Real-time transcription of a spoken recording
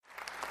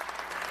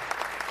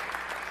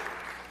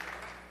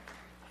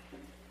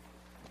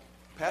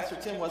Pastor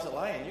Tim wasn't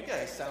lying. You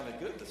guys sounded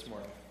good this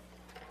morning.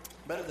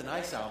 Better than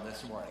I sound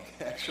this morning,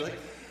 actually.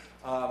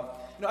 I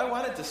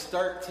wanted to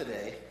start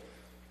today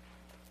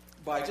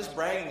by just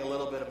bragging a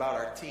little bit about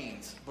our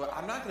teens. But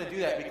I'm not going to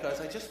do that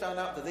because I just found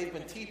out that they've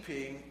been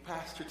TPing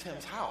Pastor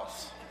Tim's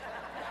house.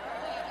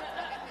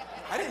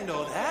 I didn't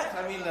know that.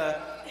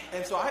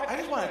 And so I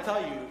just want to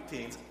tell you,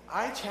 teens,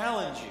 I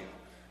challenge you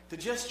to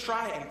just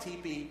try and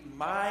TP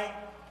my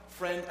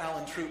friend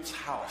Alan Troop's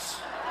house.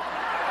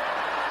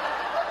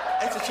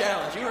 It's a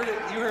challenge. You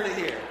heard it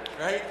here,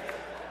 right?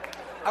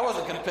 I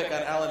wasn't going to pick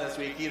on Alan this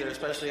week either,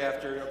 especially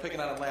after picking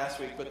on him last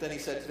week. But then he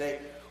said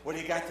today, "What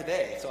do you got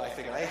today?" So I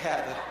figured I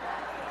had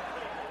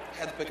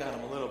to pick on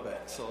him a little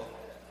bit. So,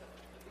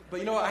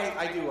 but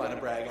I do want to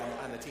brag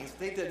on the teens.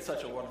 They did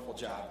such a wonderful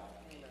job,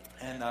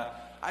 and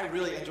I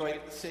really enjoyed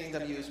seeing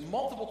them use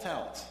multiple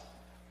talents.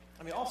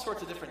 All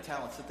sorts of different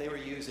talents that they were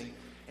using,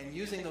 and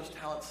using those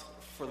talents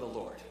for the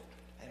Lord.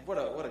 And what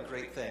a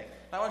great thing.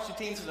 I want you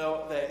teens to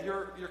know that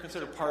you're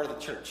considered part of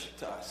the church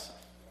to us.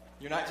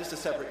 You're not just a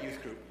separate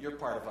youth group. You're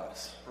part of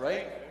us,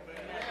 right?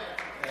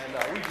 And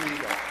we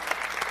believe that.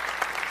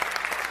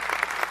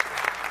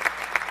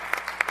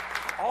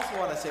 I also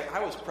want to say I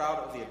was proud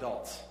of the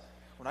adults.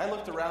 When I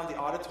looked around the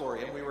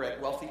auditorium, we were at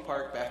Wealthy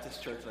Park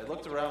Baptist Church, and I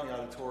looked around the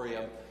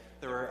auditorium,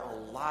 there were a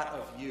lot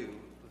of you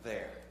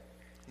there.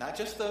 Not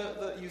just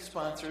the youth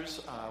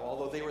sponsors,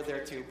 although they were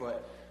there too,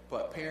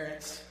 but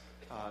parents,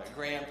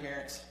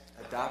 grandparents,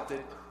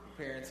 adopted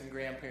parents and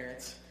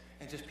grandparents,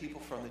 and just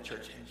people from the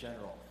church in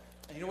general.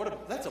 And you know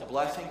what? That's a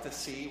blessing to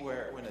see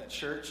when a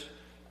church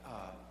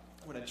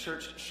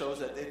shows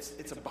that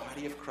it's a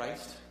body of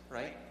Christ,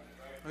 right?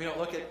 We don't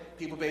look at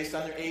people based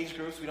on their age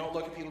groups. We don't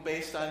look at people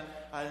based on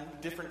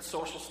different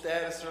social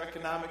status or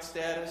economic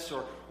status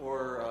or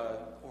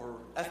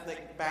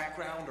ethnic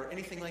background or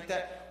anything like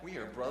that. We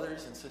are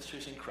brothers and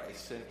sisters in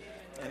Christ, and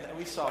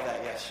we saw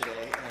that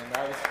yesterday, and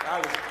I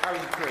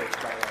was encouraged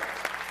by that.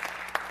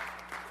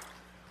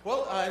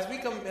 Well, as we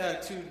come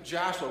to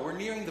Joshua, we're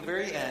nearing the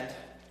very end.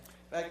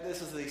 In fact,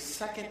 this is the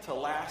second to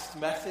last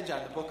message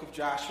on the book of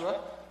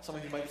Joshua. Some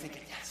of you might be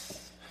thinking,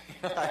 yes.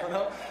 I don't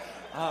know.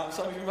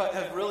 Some of you might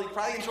have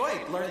probably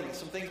enjoyed learning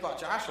some things about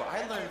Joshua.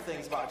 I learned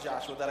things about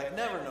Joshua that I've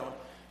never known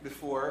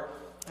before.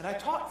 And I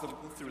taught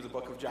through the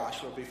book of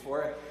Joshua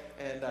before,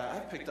 and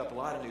I've picked up a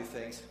lot of new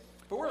things.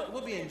 But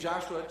we'll be in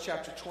Joshua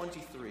chapter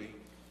 23.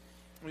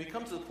 When we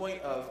come to the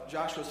point of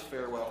Joshua's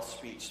farewell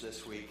speech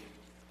this week.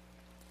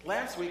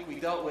 Last week we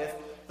dealt with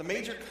the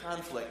major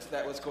conflict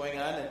that was going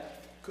on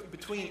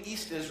between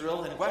East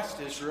Israel and West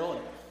Israel,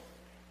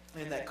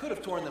 and that could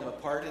have torn them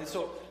apart. And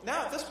so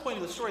now at this point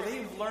in the story,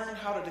 they've learned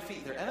how to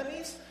defeat their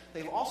enemies.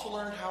 They've also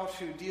learned how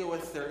to deal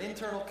with their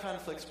internal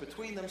conflicts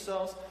between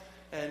themselves.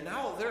 And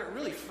now they're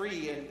really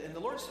free, and the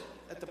Lord's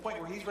at the point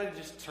where he's ready to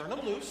just turn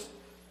them loose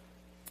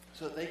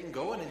so that they can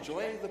go and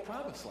enjoy the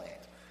promised land.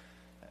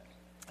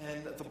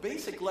 And the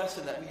basic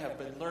lesson that we have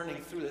been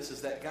learning through this is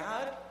that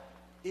God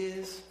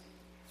is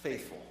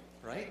faithful,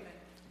 right?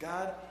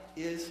 God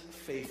is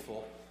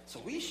faithful. So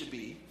we should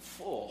be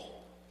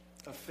full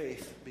of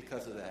faith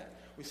because of that.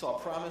 We saw a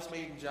promise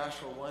made in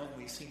Joshua 1, and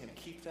we've seen him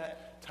keep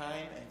that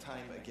time and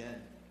time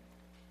again.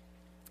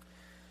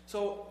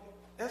 So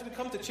as we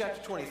come to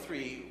chapter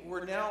 23,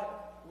 we're now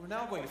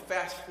going to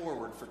fast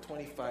forward for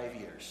 25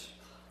 years.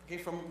 Okay,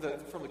 from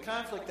the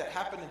conflict that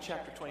happened in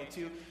chapter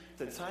 22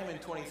 to the time in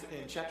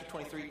chapter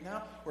 23,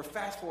 now we're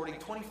fast forwarding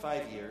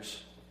 25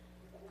 years.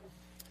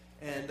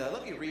 And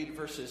let me read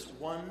verses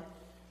 1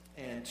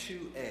 and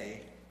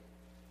 2a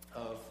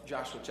of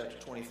Joshua chapter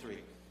 23.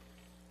 It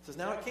says,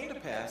 "Now it came to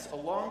pass, a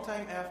long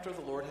time after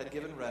the Lord had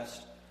given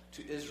rest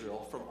to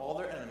Israel from all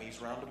their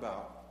enemies round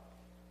about,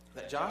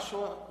 that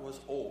Joshua was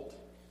old,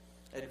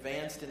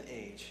 advanced in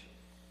age.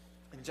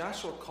 And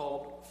Joshua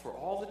called for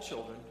all the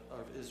children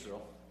of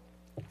Israel,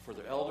 for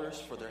their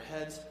elders, for their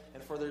heads,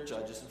 and for their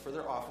judges, and for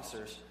their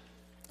officers,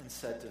 and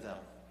said to them,"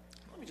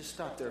 let me just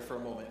stop there for a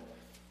moment.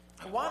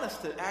 I want us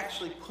to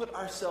actually put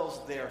ourselves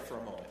there for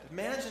a moment.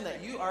 Imagine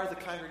that you are the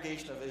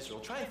congregation of Israel.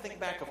 Try and think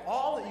back of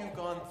all that you've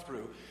gone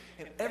through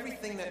and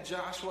everything that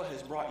Joshua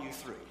has brought you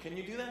through. Can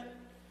you do that?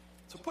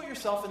 So put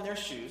yourself in their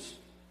shoes,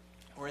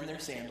 or in their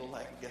sandal,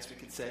 I guess we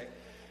could say,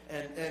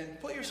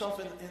 and put yourself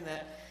in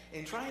that,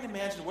 and try and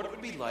imagine what it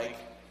would be like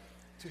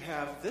to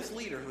have this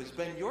leader who has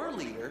been your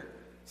leader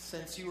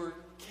since you were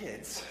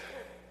kids,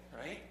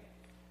 right?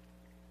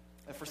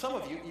 And for some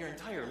of you, your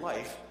entire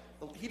life.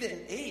 He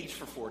didn't age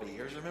for 40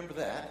 years, remember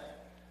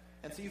that.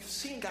 And so you've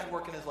seen God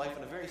work in his life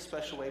in a very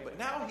special way, but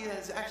now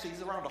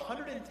he's around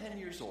 110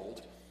 years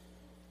old,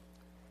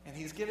 and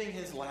he's giving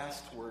his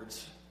last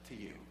words to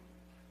you.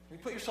 You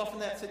put yourself in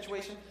that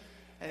situation.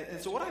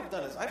 And so what I've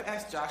done is I've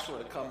asked Joshua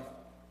to come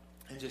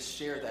and just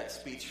share that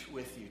speech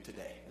with you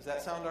today. Does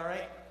that sound all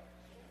right?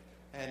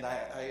 And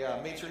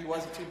I made sure he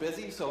wasn't too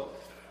busy, so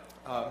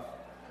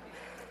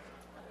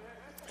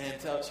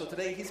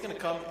today he's going to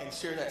come and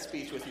share that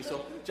speech with you.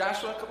 So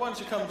Joshua, why don't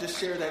you come and just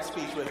share that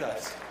speech with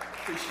us?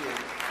 Appreciate it.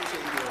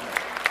 Appreciate you doing that.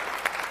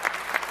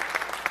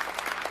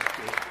 Thank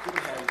you. Good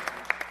to have you.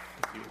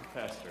 Thank you,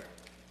 Pastor.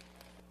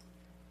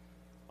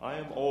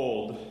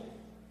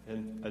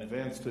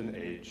 advanced in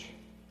age.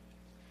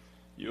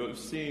 You have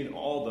seen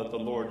all that the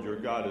Lord your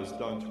God has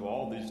done to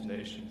all these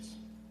nations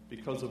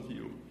because of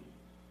you.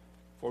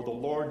 For the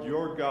Lord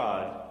your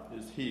God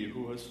is he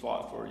who has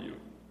fought for you.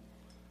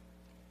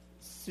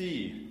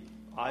 See,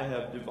 I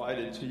have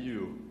divided to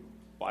you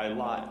by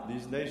lot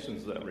these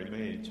nations that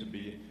remain to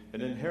be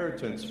an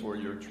inheritance for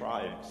your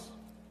tribes.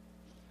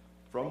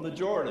 From the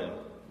Jordan,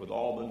 with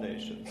all the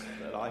nations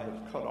that I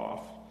have cut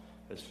off,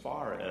 as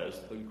far as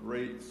the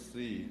great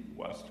sea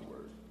westward.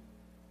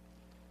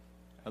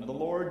 And the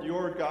Lord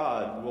your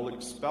God will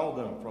expel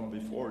them from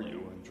before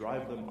you and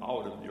drive them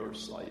out of your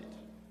sight.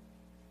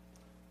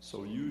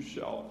 So you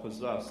shall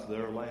possess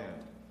their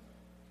land,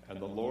 and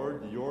the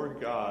Lord your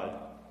God,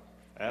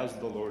 as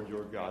the Lord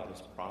your God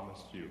has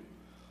promised you.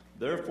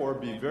 Therefore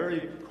be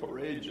very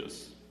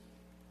courageous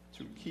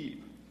to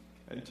keep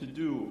and to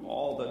do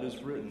all that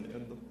is written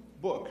in the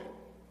book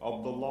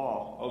of the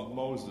law of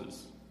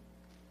Moses,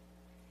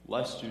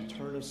 lest you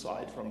turn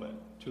aside from it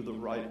to the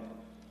right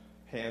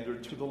hand or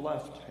to the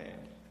left hand,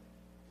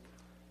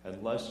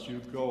 and lest you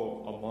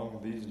go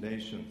among these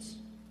nations,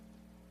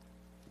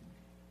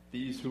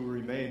 these who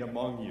remain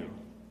among you.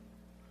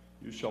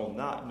 You shall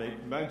not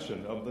make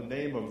mention of the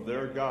name of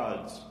their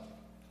gods,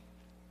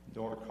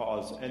 nor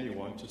cause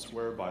anyone to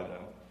swear by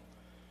them.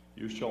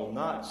 You shall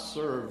not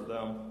serve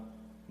them,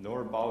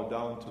 nor bow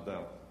down to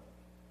them.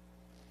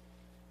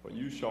 But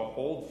you shall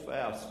hold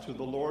fast to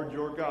the Lord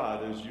your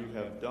God as you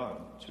have done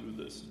to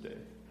this day.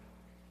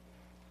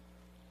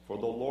 For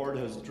the Lord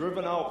has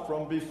driven out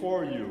from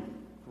before you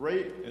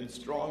great and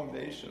strong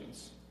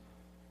nations.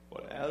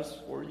 But as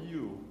for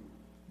you,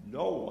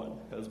 no one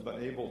has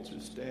been able to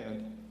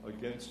stand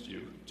against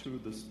you to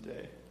this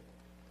day.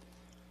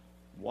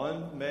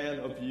 One man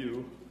of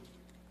you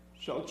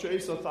shall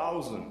chase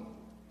 1,000,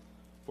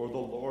 for the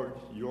Lord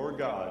your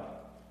God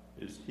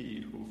is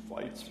he who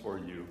fights for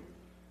you,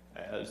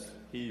 as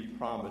he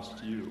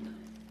promised you.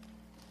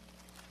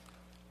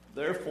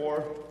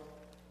 Therefore,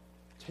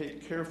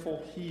 take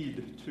careful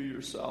heed to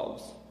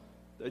yourselves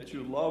that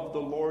you love the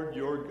Lord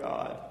your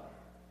God,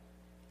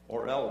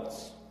 or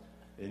else,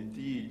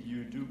 indeed,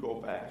 you do go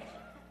back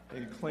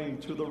and cling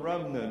to the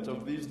remnant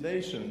of these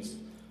nations,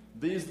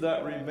 these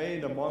that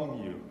remain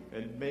among you,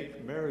 and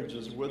make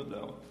marriages with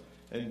them,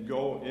 and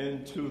go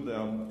into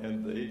them,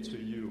 and they to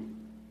you.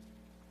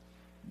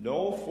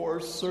 Know for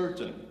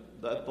certain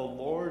that the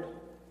Lord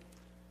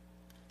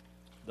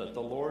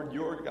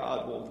your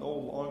God will no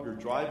longer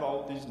drive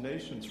out these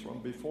nations from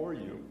before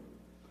you,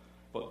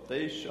 but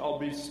they shall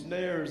be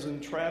snares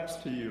and traps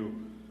to you,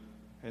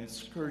 and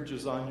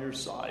scourges on your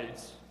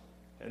sides,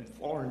 and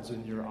thorns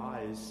in your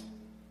eyes,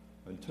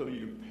 until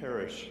you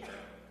perish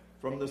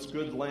from this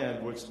good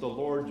land which the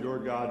Lord your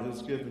God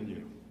has given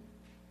you.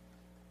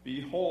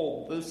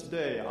 Behold, this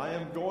day I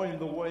am going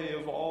the way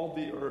of all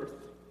the earth,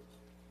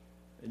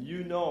 and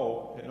you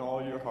know in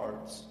all your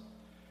hearts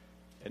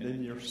and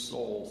in your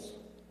souls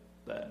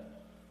that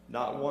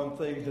not one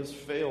thing has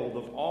failed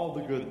of all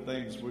the good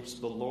things which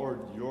the Lord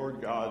your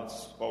God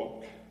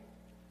spoke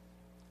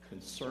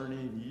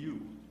concerning you.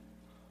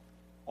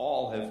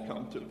 All have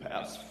come to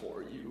pass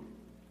for you.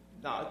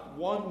 Not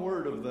one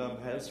word of them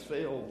has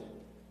failed.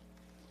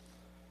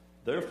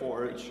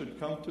 Therefore it should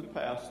come to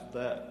pass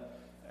that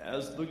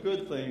as the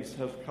good things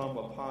have come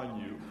upon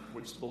you,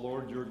 which the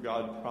Lord your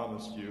God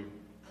promised you,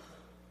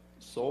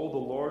 so the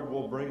Lord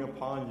will bring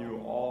upon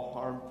you all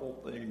harmful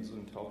things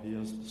until he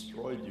has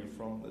destroyed you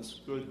from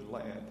this good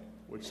land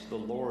which the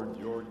Lord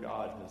your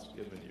God has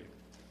given you.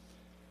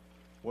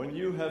 When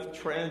you have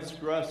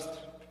transgressed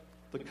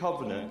the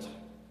covenant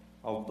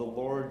of the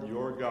Lord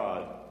your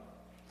God,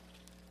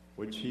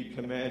 which he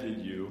commanded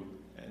you,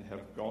 and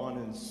have gone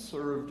and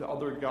served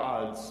other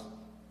gods,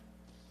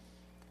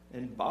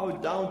 and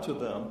bowed down to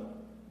them,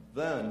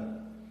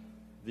 then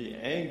the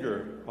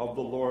anger of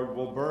the Lord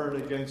will burn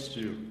against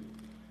you.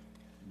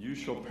 You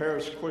shall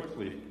perish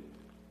quickly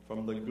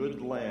from the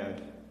good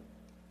land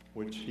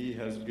which he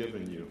has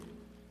given you.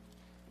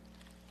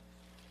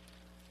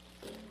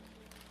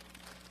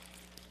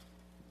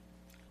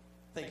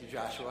 Thank you,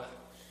 Joshua.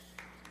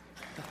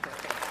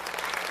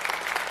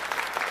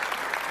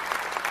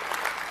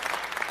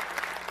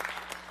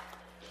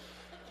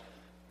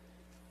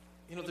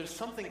 You know, there's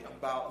something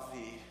about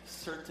the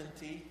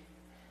certainty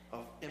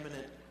of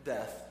imminent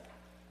death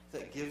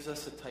that gives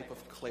us a type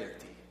of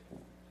clarity,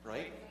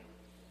 right?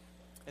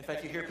 In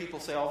fact, you hear people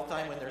say all the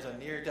time when there's a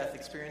near-death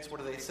experience,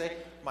 what do they say?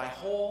 My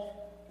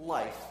whole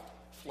life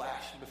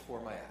flashed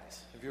before my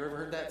eyes. Have you ever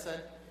heard that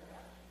said?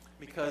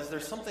 Because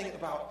there's something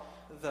about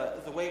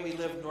the way we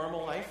live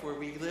normal life where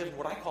we live in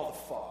what I call the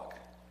fog.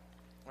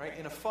 Right?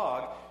 In a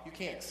fog, you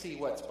can't see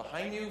what's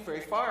behind you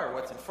very far or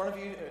what's in front of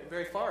you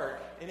very far,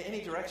 in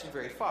any direction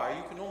very far.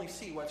 You can only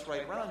see what's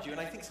right around you. And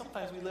I think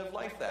sometimes we live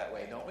life that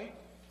way, don't we?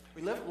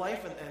 We live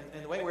life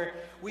in a way where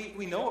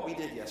we know what we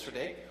did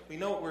yesterday. We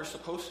know what we're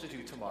supposed to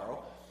do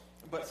tomorrow.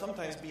 But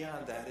sometimes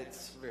beyond that,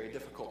 it's very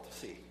difficult to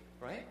see,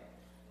 right?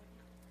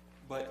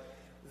 But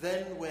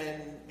then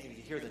when maybe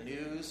you hear the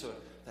news or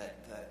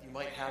that you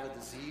might have a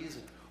disease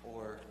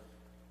or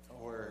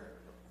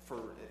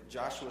for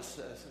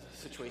Joshua's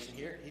situation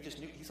here, he just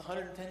knew he's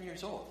 110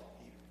 years old.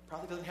 He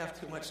probably doesn't have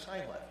too much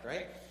time left,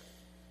 right?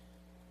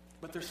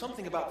 But there's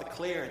something about the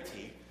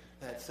clarity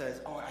that says,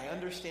 oh, I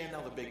understand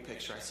now the big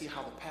picture. I see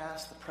how the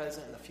past, the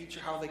present, and the future,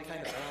 how they kind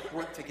of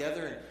work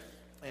together,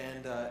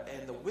 and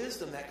the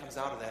wisdom that comes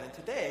out of that. And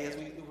today, as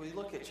we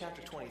look at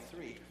chapter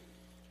 23,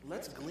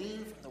 let's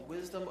glean from the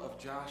wisdom of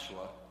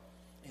Joshua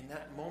in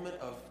that moment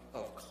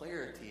of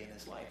clarity in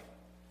his life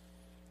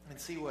and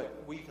see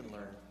what we can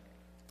learn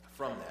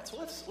from that. So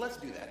let's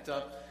do that.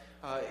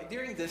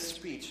 During this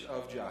speech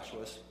of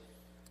Joshua's,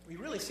 we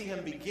really see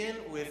him begin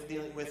with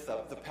dealing with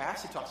the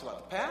past. He talks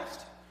about the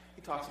past.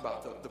 He talks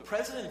about the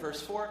present in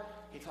verse 4.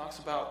 He talks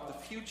about the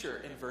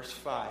future in verse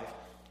 5,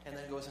 and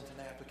then goes into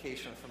an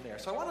application from there.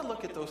 So I want to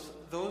look at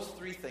those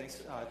three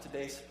things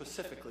today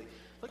specifically,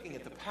 looking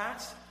at the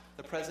past,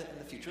 the present, and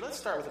the future. Let's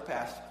start with the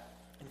past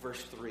in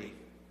verse 3. It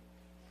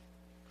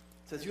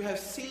says, "You have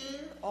seen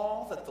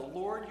all that the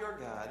Lord your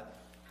God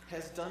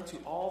has done to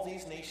all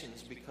these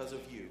nations because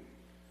of you.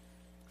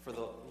 For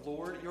the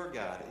Lord your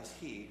God is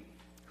he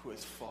who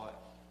has fought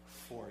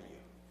for you."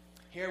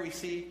 Here we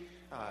see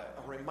a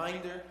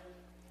reminder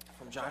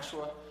from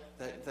Joshua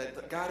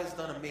that God has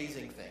done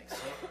amazing things.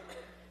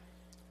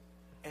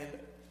 And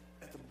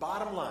at the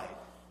bottom line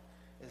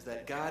is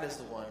that God is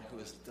the one who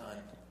has done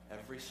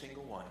every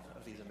single one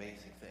of these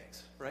amazing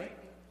things, right?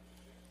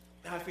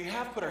 Now, if we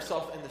have put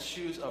ourselves in the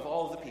shoes of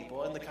all of the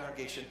people in the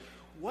congregation,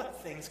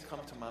 what things come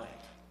to mind?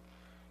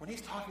 When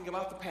he's talking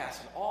about the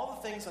past and all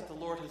the things that the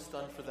Lord has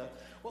done for them,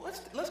 well,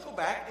 let's go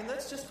back and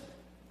let's just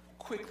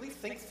quickly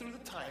think through the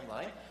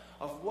timeline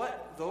of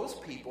what those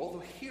people,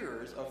 the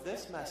hearers of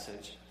this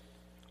message,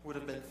 would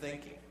have been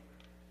thinking.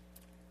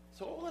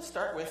 So let's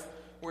start with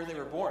where they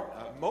were born.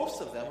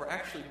 Most of them were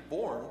actually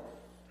born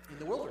in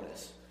the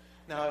wilderness.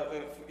 Now,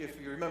 if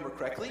you remember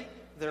correctly,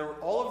 there were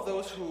all of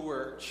those who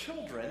were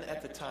children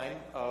at the time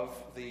of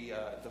the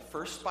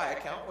first spy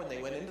account when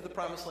they went into the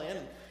Promised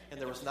Land, and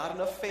there was not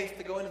enough faith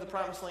to go into the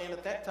Promised Land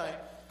at that time.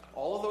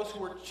 All of those who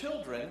were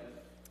children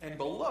and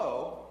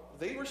below,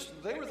 they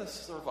were the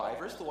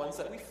survivors, the ones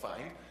that we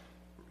find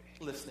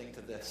listening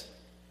to this.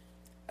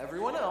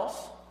 Everyone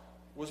else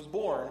was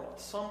born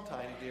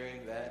sometime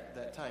during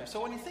that time.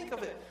 So when you think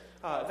of it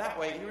that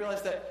way, you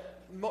realize that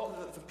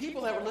the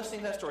people that were listening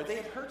to that story, they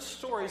had heard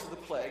stories of the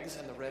plagues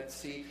and the Red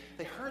Sea.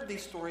 They heard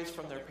these stories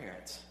from their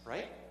parents,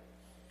 right?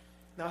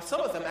 Now,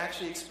 some of them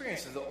actually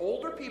experienced it. The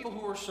older people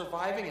who were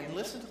surviving and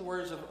listened to the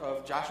words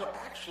of Joshua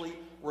actually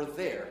were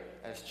there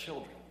as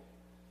children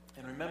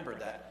and remembered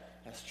that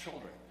as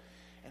children.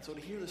 And so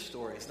to hear the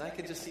stories, and I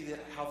could just see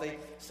how they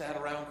sat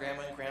around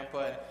Grandma and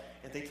Grandpa,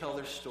 and they tell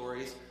their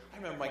stories. I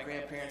remember my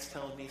grandparents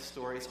telling me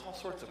stories, all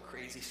sorts of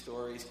crazy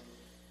stories.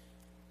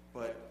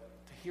 But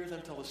to hear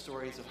them tell the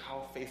stories of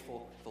how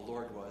faithful the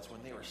Lord was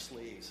when they were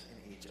slaves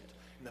in Egypt,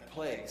 and the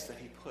plagues that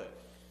he put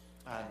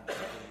on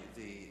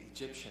the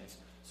Egyptians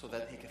so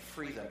that he could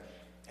free them,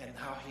 and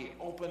how he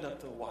opened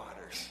up the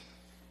waters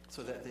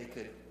so that they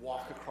could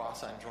walk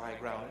across on dry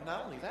ground. And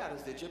not only that,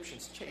 as the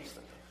Egyptians chased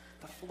them,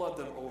 to flood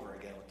them over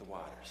again with the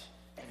waters.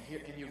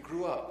 And you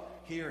grew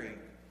up hearing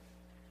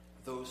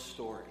those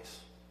stories.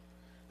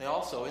 They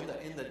also,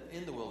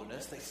 in the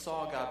wilderness, they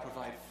saw God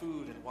provide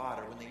food and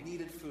water. When they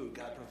needed food,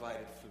 God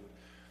provided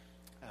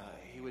food.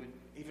 He would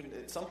even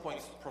at some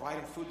points provide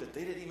them food that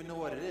they didn't even know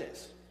what it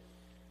is.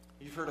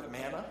 You've heard of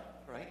manna,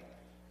 right?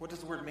 What does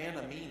the word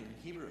manna mean in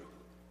Hebrew?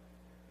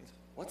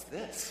 What's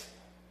this?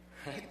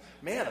 Right?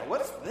 Manna,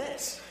 what's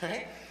this?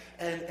 Right?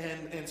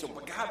 And so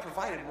but God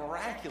provided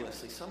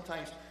miraculously,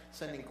 sometimes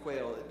sending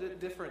quail,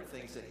 different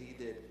things that he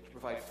did to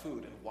provide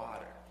food and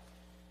water.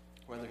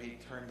 Whether he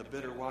turned the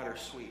bitter water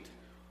sweet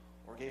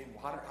or gave them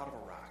water out of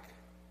a rock.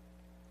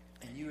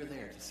 And you were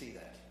there to see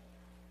that.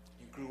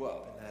 You grew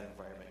up in that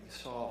environment. You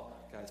saw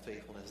God's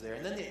faithfulness there.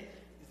 And then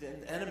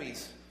the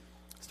enemies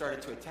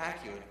started to attack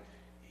you, and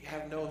you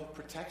have no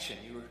protection.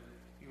 You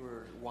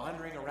were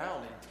wandering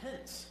around in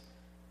tents.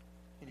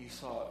 And you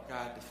saw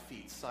God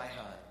defeat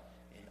Sihon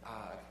and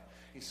Og.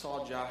 You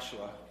saw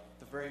Joshua,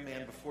 the very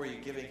man before you,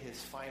 giving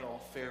his final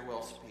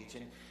farewell speech.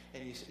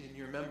 And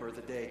you remember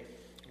the day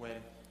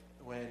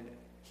when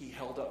he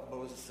held up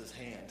Moses'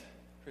 hand.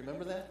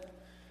 Remember that?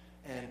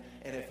 And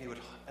if he would,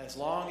 as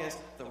long as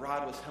the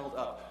rod was held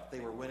up, they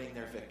were winning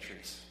their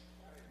victories.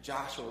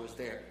 Joshua was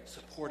there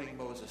supporting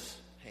Moses'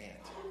 hand,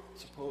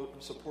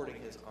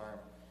 supporting his arm.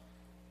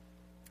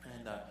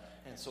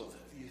 And so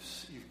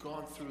you've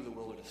gone through the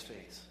wilderness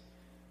phase.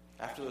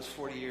 After those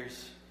 40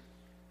 years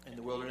in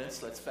the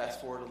wilderness, let's fast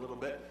forward a little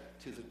bit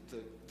to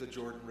the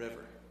Jordan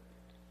River.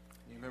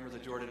 You remember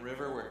the Jordan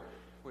River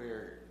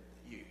where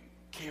you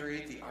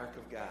carried the Ark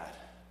of God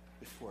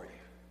before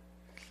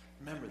you.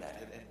 Remember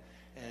that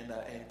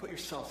and put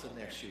yourselves in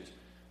their shoes.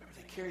 Remember,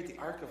 they carried the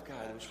Ark of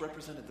God, which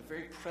represented the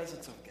very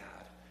presence of God.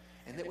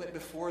 And it went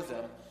before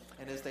them,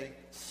 and as they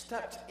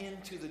stepped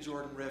into the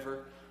Jordan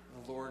River,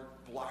 the Lord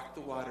blocked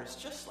the waters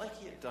just like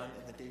he had done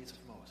in the days of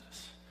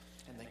Moses.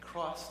 And they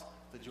crossed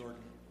the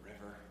Jordan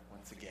River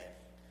once again.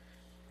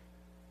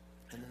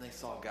 And then they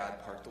saw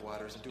God part the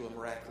waters and do a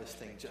miraculous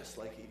thing just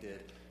like he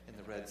did in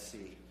the Red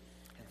Sea.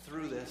 And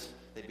through this,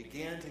 they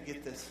began to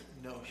get this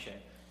notion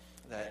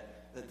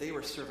that they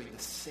were serving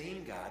the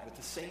same God with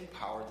the same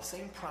power, the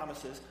same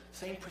promises,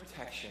 same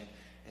protection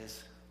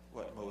as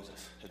what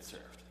Moses had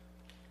served.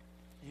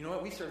 You know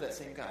what? We serve that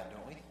same God,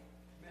 don't we?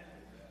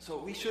 So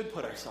we should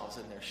put ourselves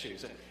in their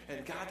shoes.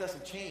 And God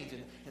doesn't change.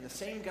 And the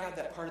same God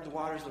that parted the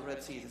waters of the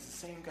Red Sea is the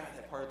same God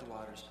that parted the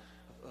waters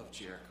of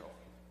Jericho.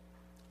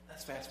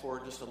 Let's fast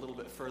forward just a little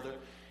bit further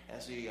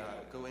as we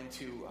go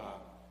into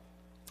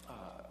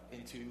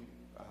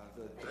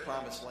the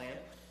Promised Land.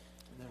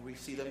 And then we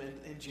see them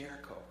in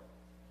Jericho.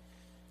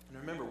 And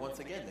remember, once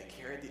again, they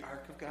carried the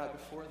Ark of God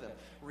before them,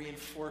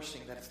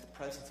 reinforcing that it's the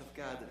presence of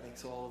God that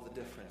makes all of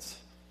the difference.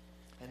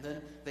 And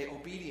then they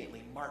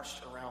obediently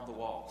marched around the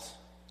walls,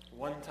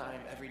 one time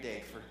every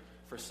day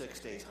for 6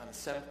 days. On the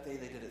seventh day,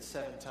 they did it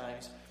 7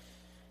 times.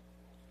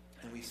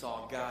 And we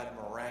saw God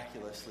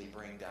miraculously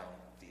bring down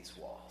these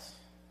walls.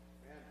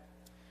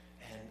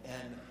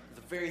 And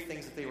the very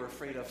things that they were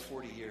afraid of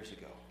 40 years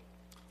ago,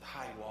 the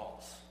high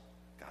walls,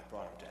 God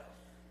brought them down.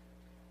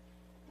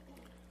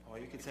 Oh,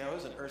 you could say, it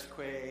was an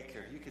earthquake,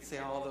 or you could say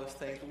all those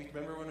things. But we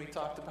remember when we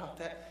talked about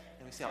that?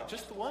 And we say,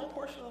 just the one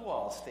portion of the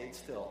wall stayed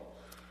still.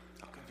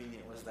 How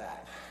convenient was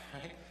that,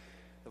 right?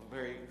 The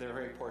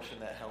very portion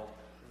that held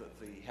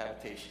the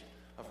habitation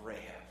of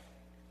Rahab.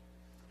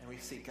 And we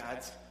see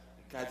God's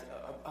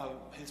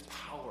his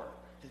power,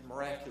 his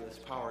miraculous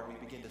power, and we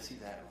begin to see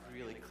that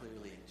really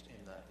clearly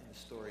in the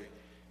story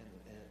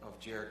of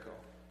Jericho.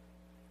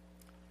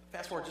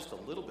 Fast forward just a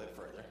little bit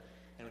further,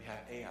 and we have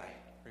Ai.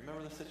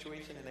 Remember the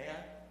situation in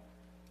Ai?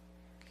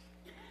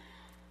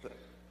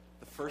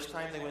 The first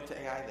time they went to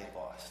Ai, they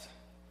lost.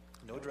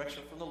 No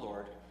direction from the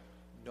Lord,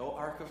 no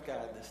Ark of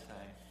God this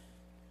time,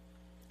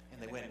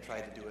 and they went and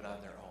tried to do it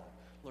on their own,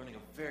 learning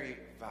a very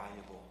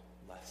valuable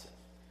lesson,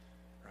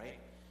 right?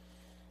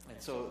 And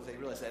so they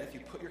realized that if you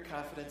put your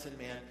confidence in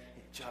man,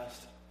 it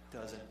just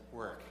doesn't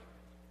work.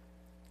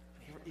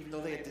 Even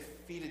though they had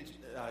defeated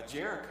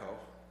Jericho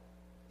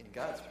in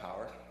God's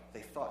power,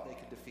 they thought they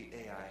could defeat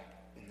Ai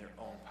in their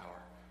own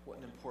power. What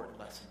an important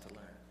lesson to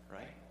learn,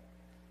 right?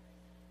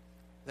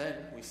 Then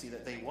we see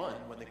that they won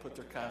when they put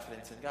their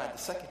confidence in God. The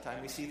second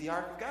time, we see the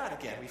Ark of God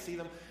again. We see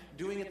them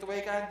doing it the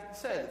way God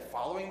said,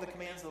 following the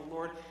commands of the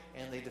Lord,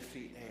 and they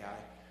defeat Ai.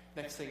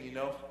 Next thing you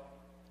know,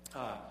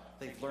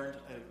 they've learned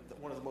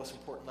one of the most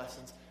important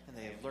lessons, and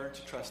they have learned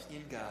to trust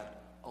in God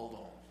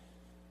alone.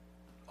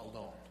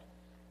 Alone.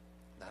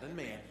 Not in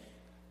man,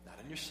 not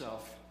in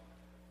yourself,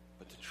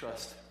 but to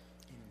trust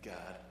in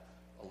God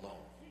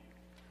alone.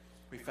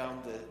 We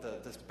found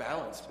this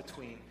balance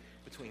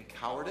between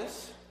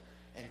cowardice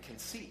and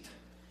conceit.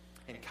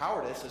 And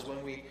cowardice is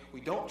when we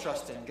don't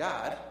trust in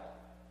God,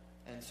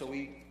 and so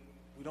we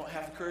don't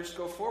have the courage to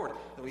go forward.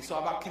 And we saw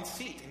about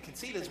conceit. And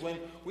conceit is when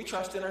we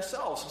trust in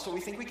ourselves, so we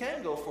think we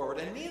can go forward.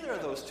 And neither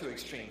of those two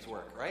extremes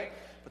work, right?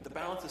 But the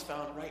balance is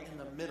found right in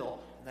the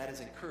middle, and that is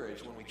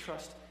encouraged when we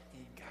trust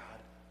in God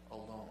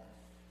alone.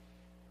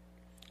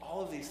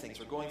 All of these things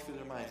are going through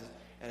their minds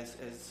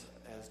as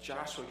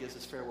Joshua gives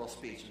his farewell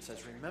speech and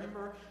says,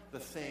 remember the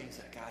things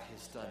that God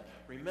has done.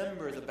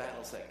 Remember the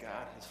battles that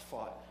God has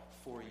fought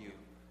for you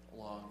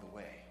along the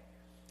way.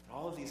 And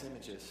all of these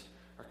images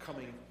are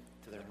coming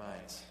to their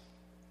minds.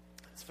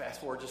 Let's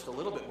fast forward just a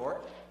little bit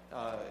more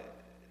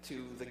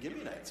to the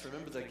Gibeonites.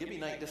 Remember the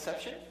Gibeonite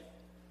deception?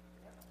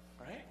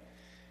 Right?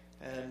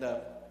 And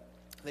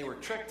they were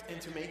tricked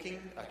into making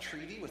a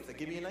treaty with the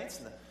Gibeonites,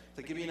 and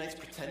the Gibeonites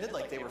pretended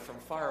like they were from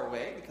far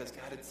away because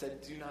God had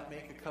said, do not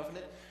make a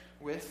covenant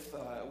with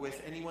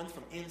anyone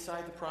from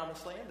inside the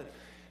Promised Land.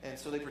 And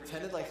so they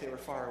pretended like they were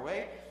far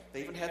away.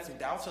 They even had some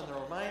doubts on their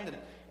own mind,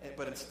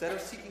 but instead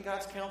of seeking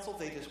God's counsel,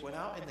 they just went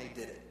out and they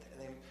did it.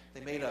 And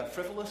they made a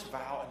frivolous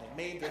vow, and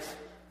they made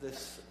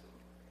this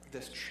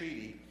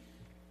treaty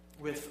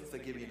with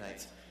the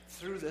Gibeonites.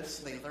 Through this,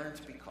 they learned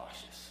to be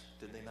cautious,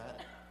 did they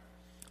not?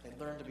 They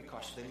learned to be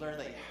cautious. They learned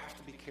that you have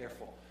to be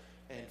careful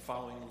in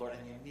following the Lord,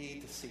 and you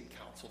need to seek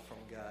counsel from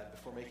God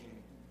before making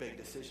big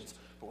decisions.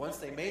 But once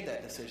they made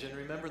that decision,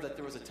 remember that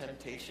there was a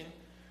temptation.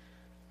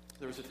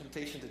 There was a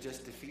temptation to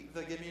just defeat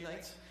the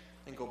Gibeonites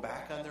and go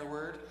back on their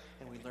word,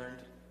 and we learned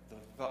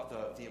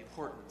the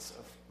importance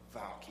of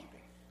vow keeping.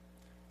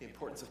 The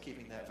importance of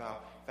keeping that vow.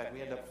 In fact,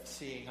 we end up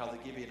seeing how the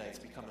Gibeonites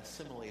become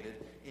assimilated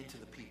into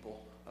the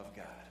people of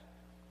God.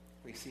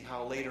 We see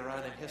how later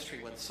on in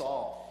history, when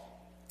Saul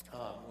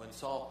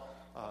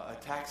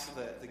attacks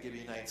the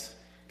Gibeonites,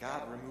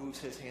 God removes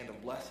his hand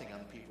of blessing on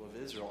the people of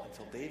Israel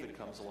until David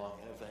comes along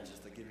and avenges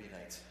the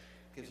Gibeonites.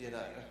 Gives you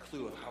a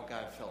clue of how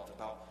God felt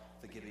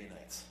about the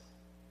Gibeonites.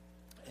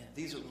 And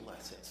these are the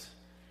lessons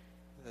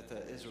that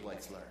the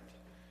Israelites learned.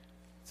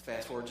 Let's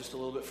fast forward just a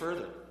little bit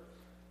further.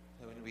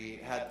 When we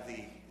had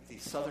the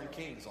southern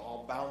kings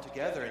all bound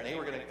together, and they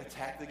were going to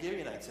attack the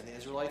Gibeonites, and the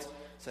Israelites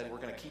said, we're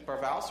going to keep our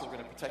vows, so we're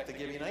going to protect the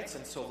Gibeonites.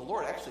 And so the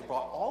Lord actually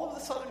brought all of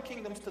the southern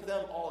kingdoms to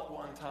them all at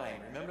one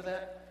time. Remember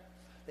that?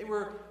 They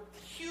were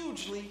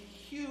hugely,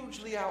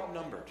 hugely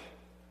outnumbered.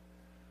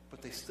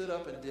 But they stood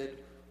up and did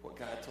what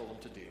God told them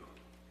to do.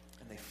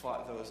 And they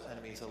fought those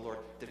enemies of the Lord.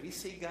 Did we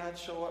see God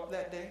show up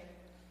that day?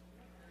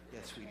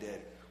 Yes, we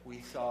did.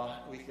 We saw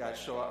God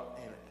show up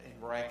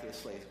in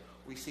miraculous ways.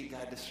 We see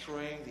God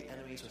destroying the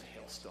enemies with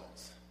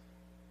hailstones.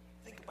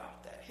 Think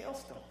about that,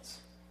 hailstones.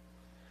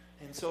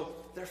 And so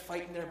they're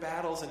fighting their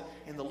battles,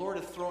 and the Lord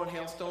is throwing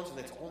hailstones, and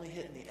it's only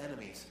hitting the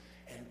enemies.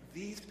 And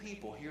these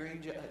people,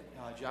 hearing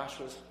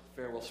Joshua's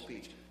farewell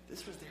speech,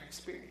 this was their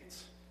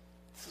experience.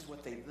 This is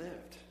what they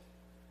lived.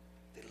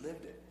 They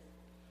lived it.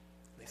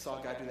 They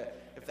saw God do that.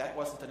 If that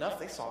wasn't enough,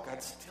 they saw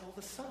God still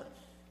the sun.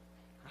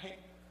 Right?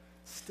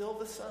 Still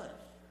the sun.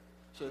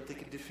 So that they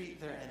could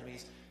defeat their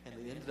enemies, and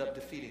they ended up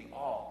defeating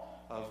all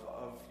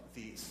of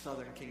the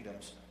southern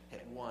kingdoms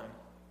at one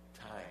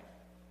time.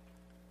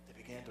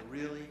 They began to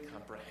really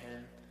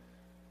comprehend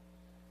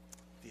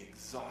the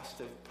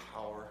exhaustive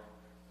power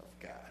of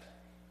God.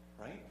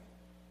 Right?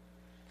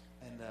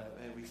 And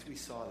we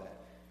saw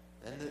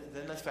that.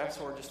 Then let's fast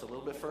forward just a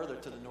little bit further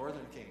to the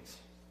northern kings.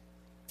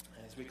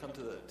 And as we come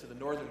to the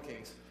northern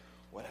kings,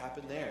 what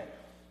happened there?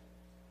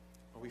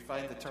 Well, we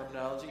find the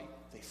terminology,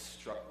 they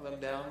struck them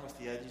down with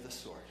the edge of the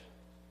sword.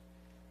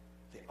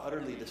 They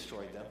utterly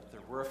destroyed them.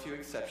 There were a few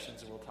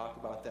exceptions, and we'll talk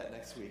about that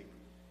next week.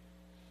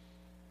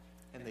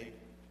 And they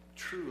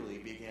truly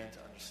began to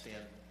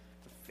understand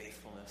the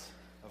faithfulness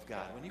of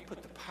God. When you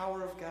put the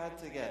power of God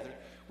together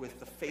with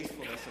the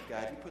faithfulness of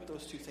God, you put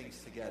those two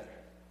things together.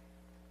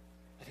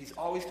 That he's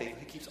always faithful.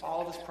 He keeps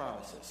all of his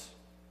promises.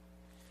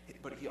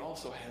 But he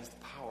also has the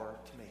power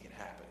to make it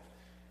happen.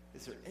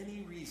 Is there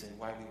any reason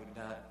why we would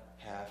not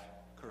have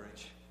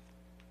courage?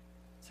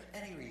 Is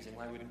there any reason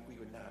why we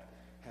would not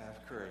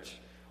have courage?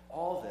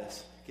 All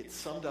this gets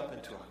summed up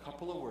into a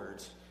couple of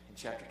words in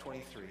chapter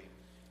 23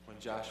 when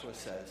Joshua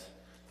says,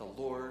 the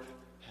Lord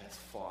has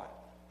fought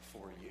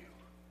for you.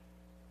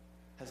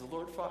 Has the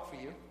Lord fought for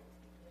you?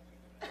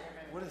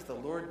 What has the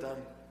Lord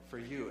done for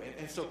you?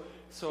 And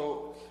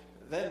so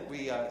then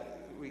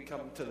we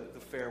come to the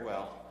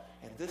farewell.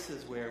 And this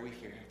is where we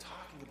hear him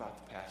talking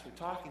about the past. We're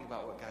talking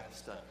about what God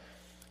has done.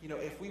 You know,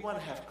 if we want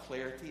to have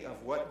clarity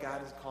of what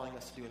God is calling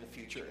us to do in the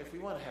future, if we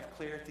want to have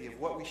clarity of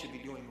what we should be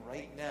doing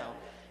right now,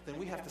 then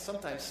we have to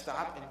sometimes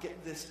stop and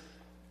get this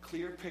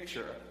clear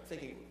picture of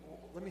thinking, well,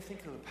 let me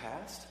think of the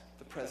past,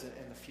 the present,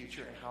 and the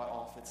future, and how it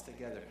all fits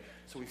together.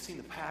 So we've seen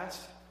the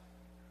past.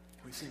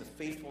 We've seen the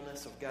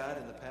faithfulness of God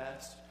in the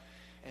past.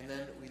 And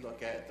then we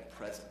look at the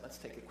present. Let's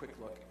take a quick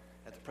look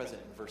at the present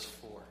in verse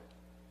 4.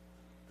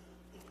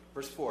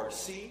 Verse 4,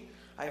 see,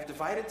 I have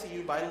divided to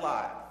you by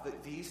lot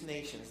these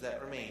nations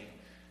that remain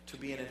to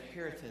be an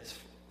inheritance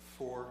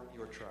for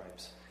your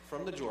tribes.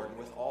 From the Jordan,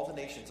 with all the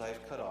nations I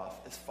have cut off,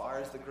 as far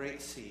as the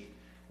great sea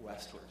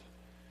westward.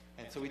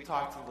 And so we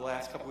talked in the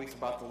last couple weeks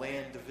about the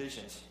land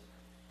divisions.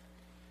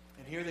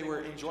 And here they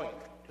were enjoying.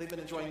 They've been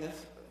enjoying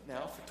this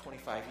now for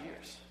 25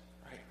 years,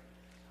 right?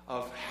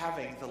 Of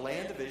having the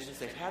land divisions.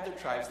 They've had their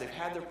tribes. They've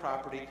had their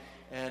property.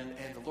 And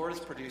the Lord is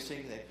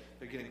producing.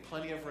 They're getting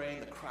plenty of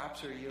rain. The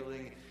crops are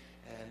yielding.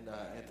 And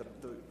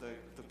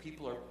the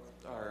people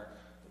are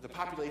the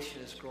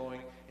population is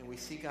growing, and we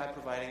see God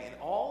providing in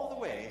all the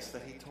ways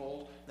that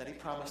he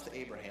promised to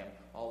Abraham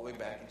all the way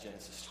back in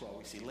Genesis 12.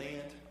 We see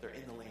land, they're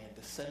in the land.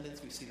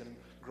 Descendants, we see them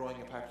growing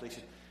in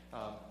population.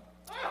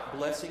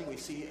 Blessing, we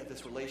see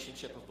this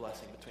relationship of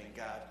blessing between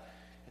God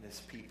and his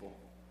people.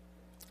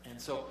 And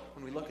so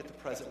when we look at the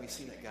present, we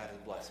see that God is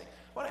blessing.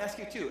 I want to ask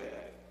you too,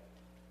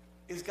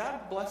 is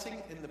God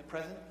blessing in the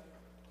present?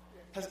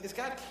 Is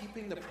God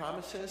keeping the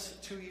promises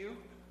to you?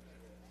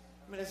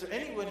 I mean, is there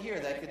anyone here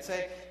that could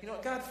say, you know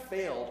what, God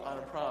failed on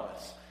a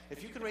promise?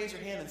 If you can raise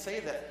your hand and say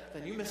that,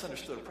 then you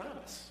misunderstood a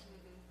promise,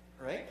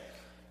 right?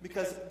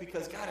 Because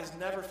God has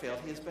never failed.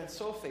 He has been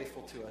so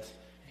faithful to us,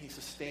 and he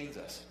sustains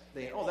us.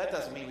 That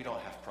doesn't mean we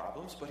don't have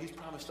problems, but he's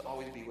promised to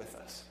always be with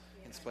us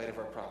in spite of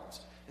our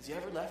problems. Has he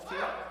ever left you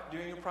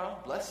during your problem?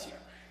 Bless you.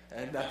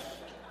 And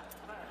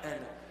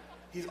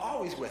he's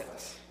always with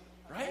us,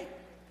 right?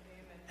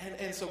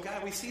 And so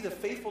God, we see the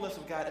faithfulness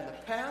of God in the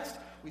past.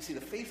 We see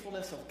the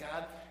faithfulness of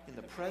God in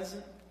the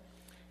present.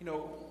 You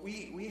know,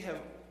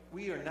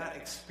 we are not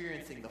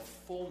experiencing the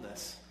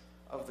fullness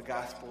of the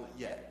gospel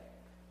yet.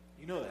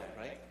 You know that,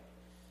 right?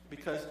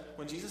 Because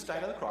when Jesus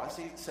died on the cross,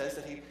 he says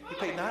that he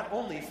paid not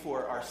only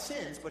for our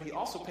sins, but he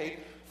also paid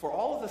for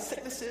all of the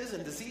sicknesses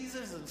and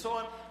diseases and so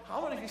on.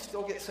 How many of you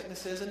still get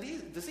sicknesses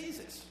and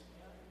diseases?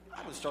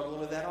 I've been struggling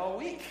with that all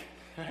week,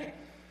 right?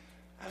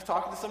 I was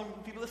talking to some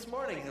people this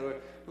morning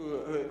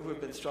who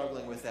have been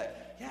struggling with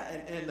that. Yeah,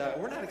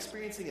 and we're not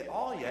experiencing it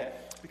all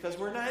yet because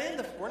we're not in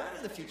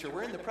the future.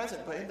 We're in the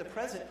present, but in the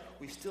present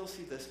we still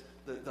see this.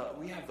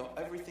 We have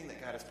everything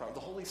that God has promised.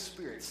 The Holy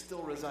Spirit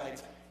still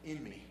resides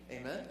in me.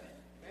 Amen.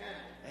 Amen.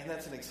 And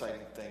that's an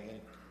exciting thing.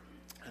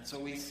 And so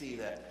we see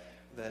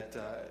that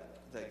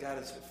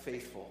God is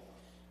faithful.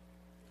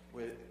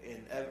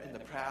 In the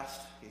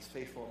past, he's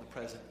faithful in the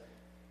present.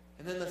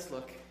 And then let's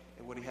look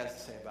at what he has to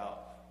say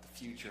about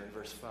future in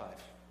verse 5.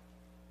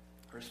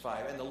 Verse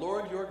 5, and the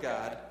Lord your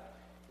God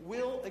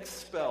will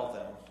expel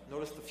them.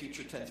 Notice the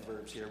future tense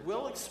verbs here.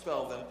 Will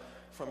expel them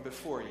from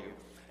before you,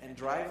 and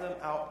drive them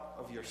out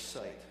of your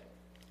sight.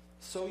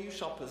 So you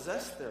shall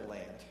possess their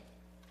land,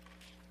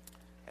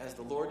 as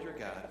the Lord your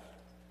God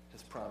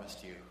has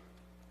promised you.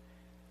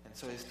 And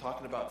so he's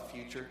talking about the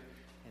future,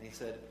 and he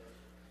said,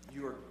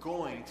 you are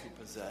going to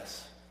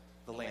possess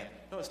the land.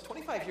 Notice,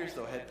 25 years,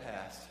 though, had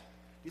passed. Do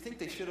you think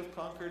they should have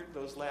conquered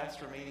those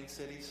last remaining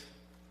cities?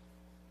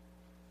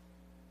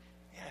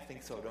 Yeah, I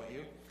think so, don't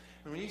you?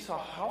 And when you saw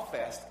how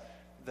fast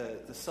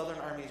the southern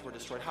armies were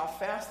destroyed, how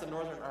fast the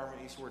northern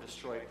armies were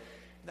destroyed,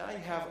 now you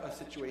have a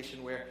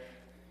situation where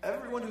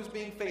everyone who's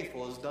being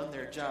faithful has done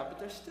their job, but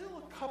there's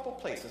still a couple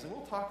places, and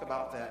we'll talk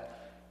about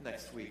that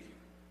next week.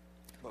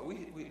 But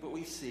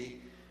we see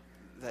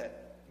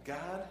that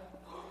God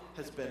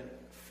has been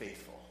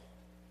faithful.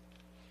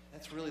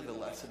 That's really the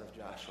lesson of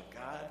Joshua.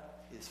 God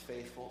is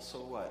faithful, so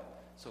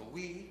what? So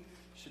we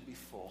should be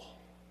full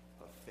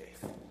of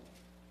faith.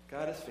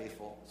 God is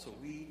faithful, so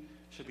we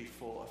should be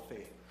full of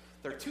faith.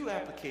 There are two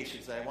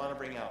applications that I want to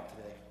bring out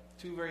today.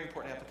 Two very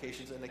important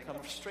applications, and they come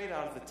straight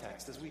out of the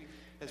text. As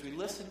we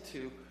listen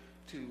to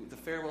the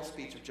farewell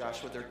speech of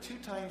Joshua, there are two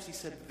times he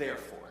said,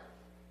 therefore.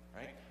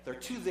 Right? There are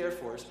two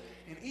therefores,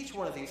 and each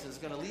one of these is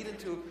going to lead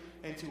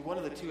into one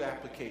of the two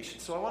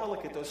applications. So I want to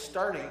look at those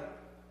starting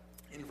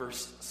in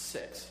verse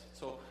 6.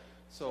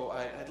 So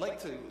I'd like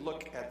to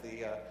look at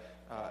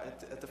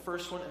the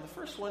first one, and the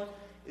first one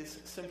is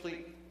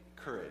simply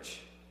courage.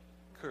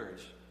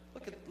 Courage.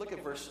 Look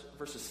at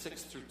verses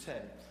 6 through 10.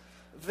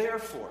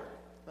 Therefore,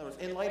 in other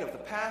words, in light of the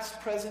past,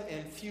 present,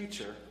 and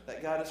future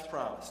that God has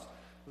promised,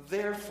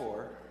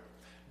 therefore,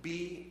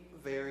 be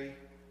very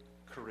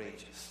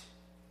courageous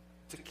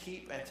to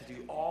keep and to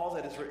do all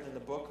that is written in the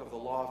book of the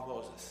law of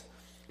Moses,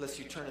 lest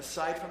you turn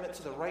aside from it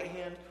to the right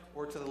hand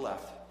or to the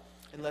left,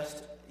 and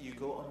lest you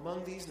go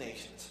among these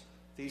nations,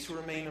 these who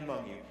remain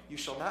among you. You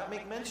shall not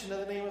make mention of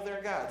the name of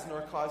their gods,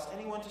 nor cause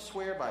anyone to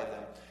swear by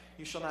them.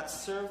 You shall not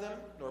serve them,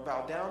 nor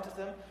bow down to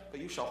them, but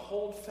you shall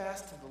hold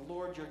fast to the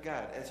Lord your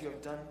God, as you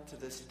have done to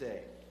this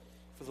day.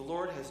 For the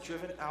Lord has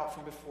driven out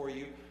from before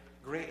you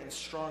great and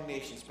strong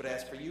nations, but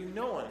as for you,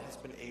 no one has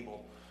been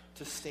able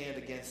to stand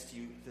against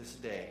you this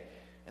day.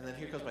 And then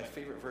here comes my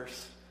favorite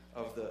verse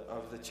of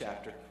the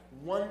chapter.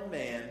 1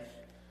 man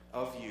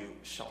of you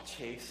shall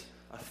chase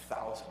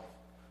 1,000.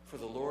 For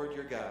the Lord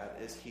your God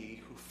is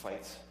he who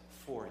fights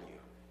for you,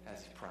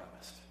 as he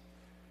promised.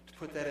 To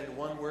put that into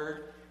one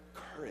word,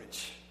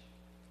 courage.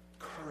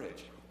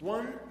 Courage.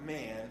 One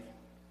man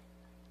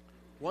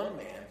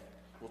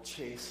will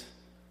chase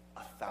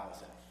 1,000.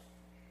 What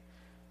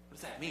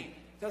does that mean?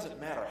 It doesn't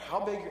matter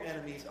how big your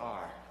enemies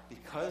are,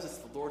 because it's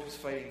the Lord who's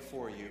fighting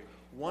for you.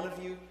 One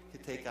of you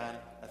can take on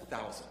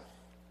 1,000.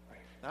 Right?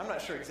 Now, I'm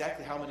not sure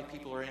exactly how many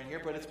people are in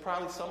here, but it's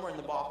probably somewhere in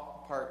the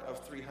ballpark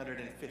of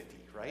 350,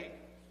 right?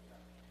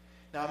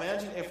 Now,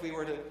 imagine if we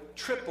were to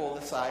triple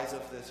the size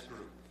of this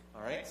group.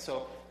 All right?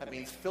 So that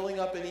means filling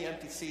up any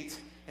empty seats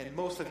and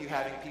most of you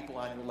having people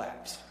on your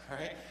laps. All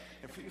right?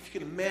 If you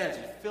can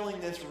imagine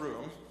filling this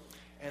room,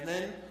 and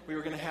then we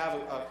were going to have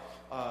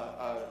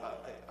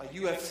a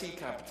UFC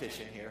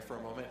competition here for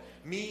a moment.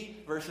 Me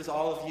versus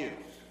all of you.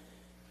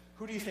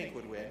 Who do you think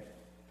would win?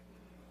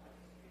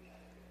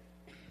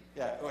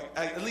 Yeah,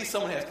 at least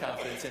someone has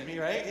confidence in me,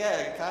 right?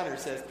 Yeah, Connor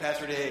says,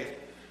 Pastor Dave.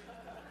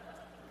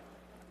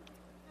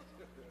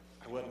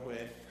 I wouldn't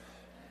win.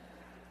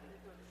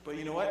 But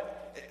you know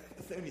what?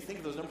 When you think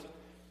of those numbers,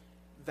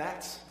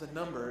 that's the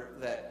number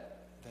that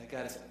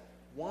God has.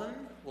 1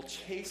 will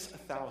chase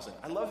 1,000.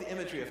 I love the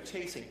imagery of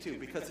chasing, too,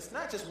 because it's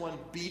not just one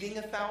beating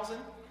 1,000.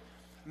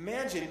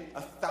 Imagine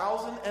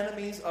 1,000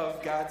 enemies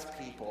of God's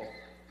people.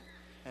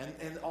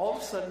 And all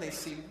of a sudden they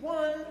see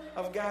one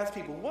of God's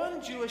people,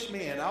 one Jewish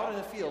man out in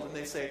a field, and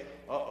they say,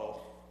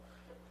 uh-oh,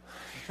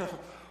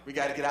 we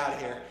got to get out of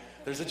here.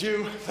 There's a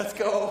Jew, let's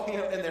go.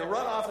 And they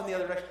run off in the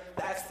other direction.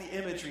 That's the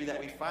imagery that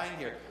we find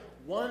here.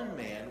 1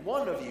 man,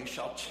 one of you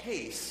shall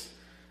chase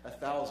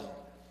 1,000.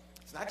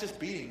 It's not just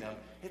beating them,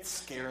 it's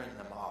scaring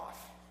them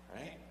off,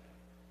 right?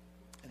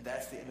 And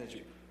that's the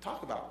imagery.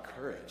 Talk about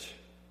courage.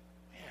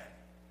 Man.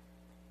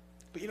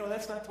 But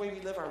that's not the way we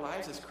live our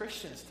lives as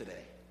Christians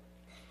today.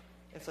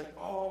 It's like,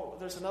 oh,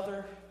 there's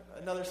another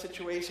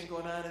situation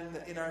going on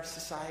in our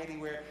society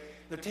where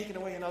they're taking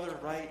away another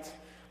right.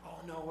 Oh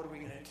no, what are we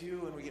going to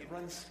do? And we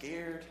run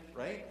scared,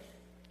 right?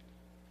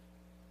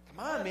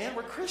 Come on, man,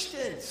 we're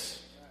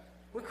Christians.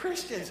 We're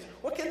Christians.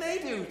 What can they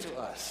do to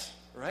us,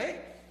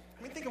 right?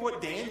 I mean, think of what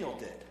Daniel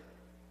did,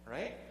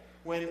 right?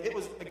 When it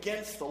was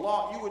against the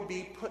law, you would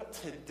be put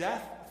to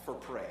death for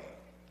praying.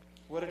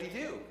 What did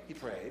he do? He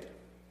prayed,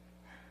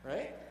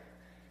 right?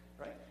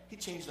 Right? He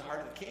changed the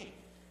heart of the king.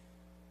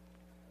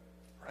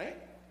 Right?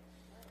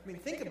 I mean,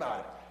 think about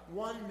it.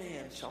 1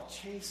 man shall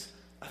chase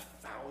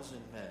 1,000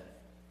 men.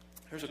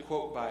 Here's a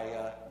quote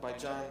by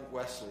John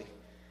Wesley,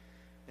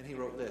 and he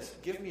wrote this: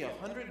 "Give me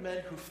 100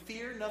 men who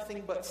fear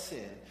nothing but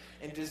sin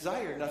and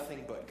desire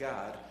nothing but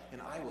God,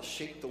 and I will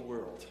shake the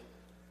world.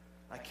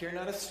 I care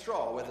not a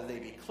straw whether they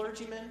be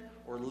clergymen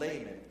or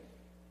laymen,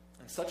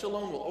 and such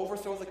alone will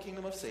overthrow the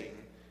kingdom of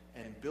Satan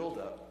and build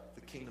up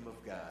the kingdom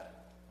of God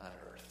on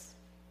earth."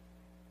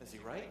 Is he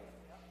right?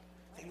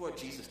 Think what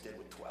Jesus did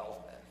with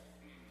 12 men.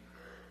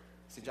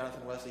 See,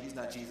 Jonathan Wesley, he's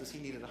not Jesus. He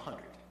needed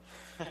 100.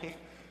 Right?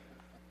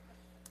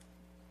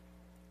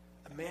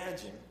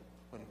 Imagine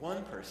when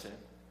one person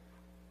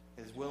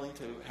is willing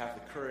to have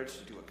the courage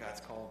to do what God's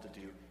called him to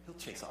do, he'll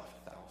chase off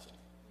 1,000.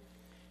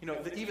 You know,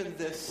 even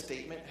this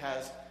statement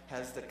has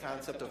the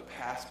concept of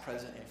past,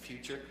 present, and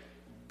future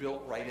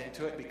built right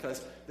into it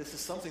because this is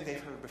something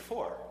they've heard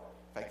before.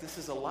 In fact, this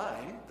is a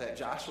line that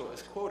Joshua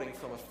is quoting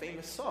from a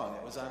famous song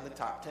that was on the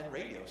top 10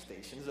 radio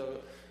stations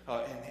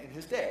in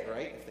his day,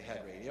 right, if they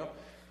had radio.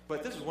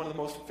 But this is one of the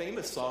most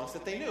famous songs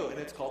that they knew, and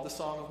it's called the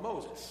Song of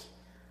Moses,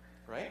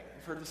 right?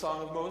 You've heard the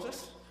Song of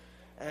Moses?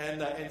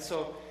 And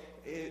so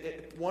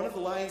one of the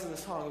lines in the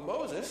Song of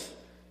Moses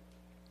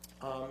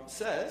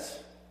says,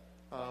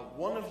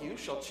 one of you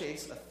shall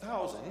chase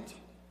 1,000,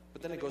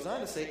 but then it goes on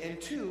to say, and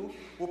two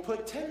will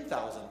put 10,000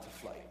 to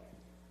flight.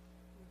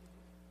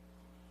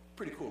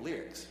 Pretty cool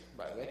lyrics,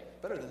 by the way.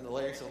 Better than the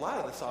lyrics of a lot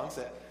of the songs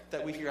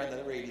that we hear on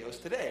the radios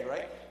today,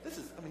 right?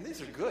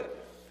 These are good.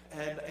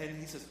 And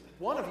he says,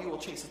 one of you will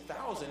chase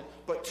 1,000,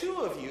 but two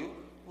of you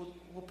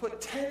will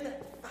put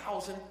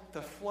 10,000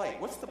 to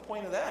flight. What's the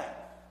point of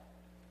that?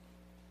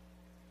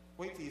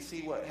 Wait till you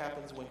see what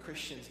happens when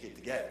Christians get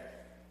together,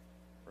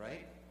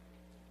 right?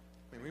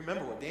 I mean,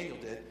 remember what Daniel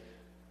did.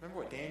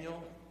 Remember what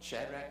Daniel,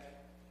 Shadrach,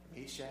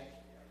 Meshach,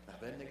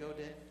 Abednego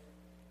did,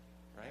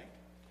 right?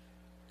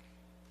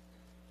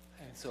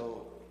 And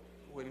so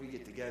when we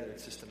get together,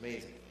 it's just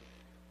amazing.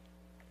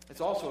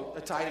 It's also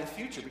a tie to the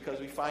future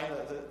because we find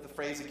the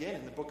phrase again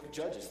in the book of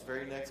Judges, the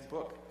very next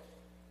book.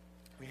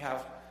 We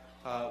have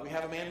a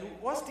man who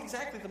wasn't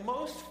exactly the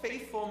most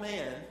faithful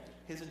man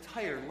his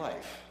entire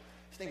life.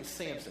 His name was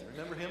Samson.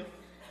 Remember him?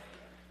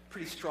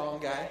 Pretty strong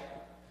guy,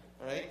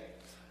 right?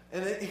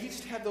 And then he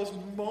just had those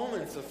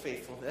moments of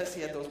faithfulness.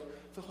 He had those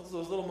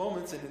little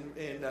moments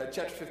in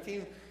chapter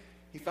 15.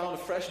 He found a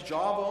fresh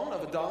jawbone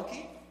of a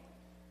donkey,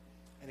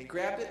 and he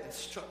grabbed it and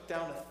struck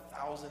down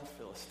 1,000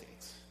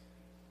 Philistines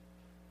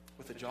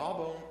with the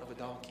jawbone of a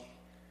donkey.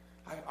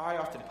 I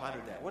often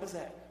pondered that. What is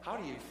that? How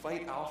do you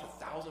fight off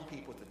 1,000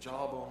 people with the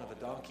jawbone of a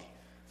donkey?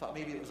 Thought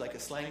maybe it was like a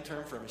slang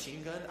term for a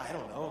machine gun. I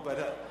don't know,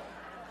 but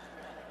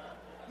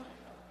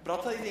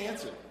I'll tell you the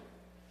answer.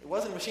 It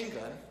wasn't a machine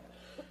gun.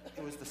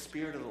 It was the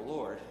Spirit of the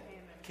Lord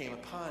came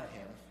upon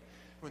him.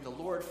 When the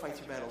Lord fights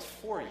your battles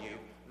for you,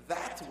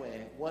 that's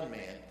when one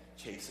man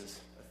chases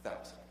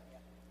 1,000.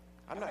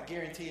 I'm not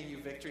guaranteeing you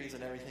victories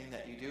in everything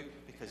that you do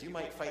because you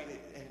might fight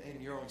in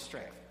your own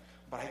strength.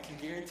 But I can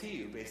guarantee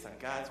you, based on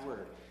God's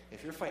word,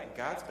 if you're fighting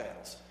God's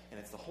battles, and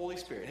it's the Holy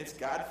Spirit, and it's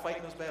God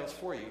fighting those battles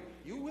for you,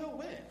 you will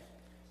win.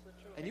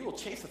 And you will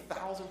chase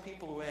 1,000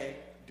 people away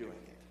doing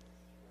it.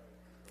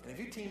 And if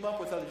you team up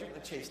with others, you're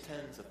going to chase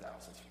tens of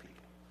thousands of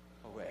people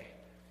away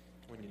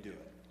when you do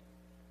it.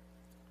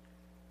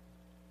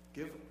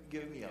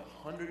 Give me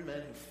 100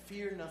 men who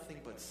fear nothing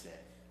but sin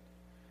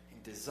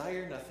and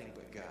desire nothing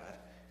but God,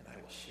 and I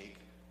will shake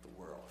the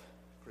world.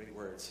 Great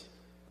words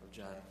of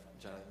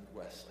Jonathan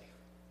Wesley.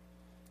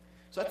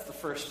 So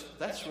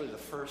that's really the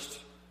first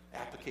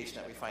application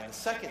that we find. The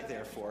second,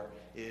 therefore,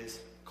 is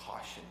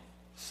caution.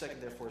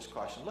 Second, therefore, is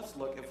caution. Let's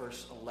look at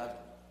verse 11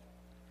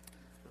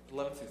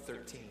 through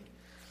 13.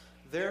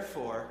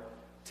 Therefore,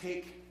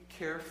 take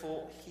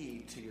careful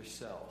heed to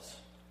yourselves,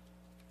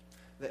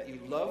 that you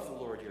love the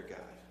Lord your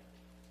God.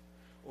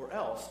 Or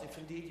else, if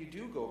indeed you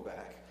do go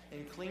back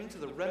and cling to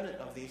the remnant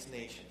of these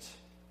nations,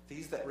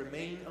 these that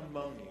remain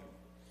among you,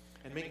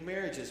 and make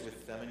marriages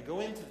with them, and go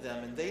into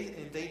them, and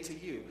they to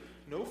you,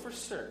 know for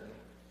certain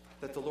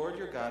that the Lord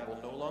your God will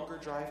no longer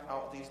drive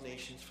out these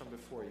nations from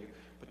before you,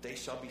 but they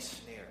shall be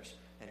snares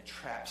and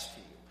traps to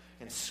you,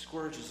 and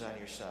scourges on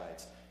your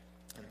sides,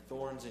 and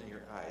thorns in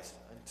your eyes,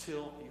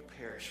 until you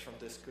perish from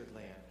this good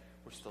land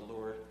which the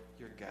Lord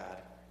your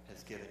God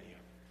has given you.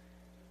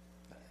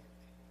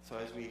 So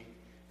as we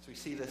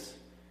see this,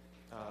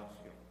 I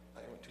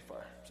went too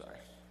far, sorry.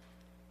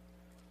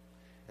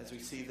 As we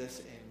see this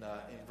in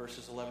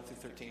verses 11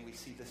 through 13, we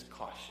see this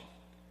caution.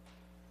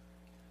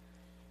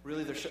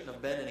 Really, there shouldn't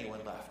have been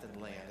anyone left in the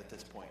land at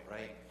this point,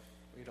 right?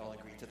 We'd all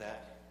agree to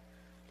that.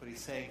 But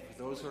he's saying, for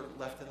those who are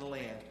left in the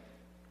land,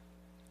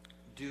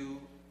 do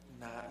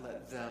not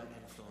let them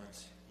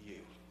influence you.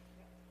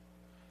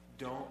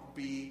 Don't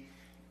be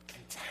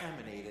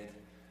contaminated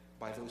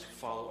by those who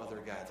follow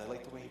other gods. I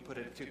like the way he put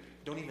it, too.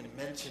 Don't even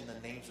mention the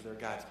names of their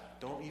gods.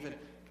 Don't even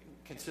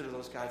consider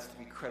those gods to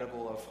be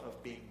credible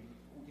of being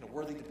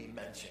worthy to be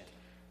mentioned.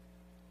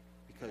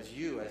 Because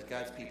you, as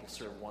God's people,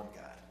 serve one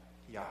God,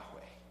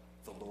 Yahweh,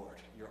 the Lord,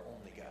 your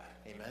only God.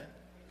 Amen?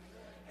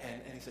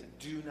 And he said,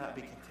 do not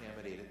be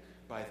contaminated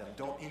by them.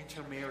 Don't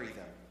intermarry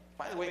them.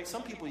 By the way,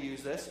 some people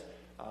use this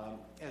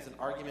as an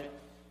argument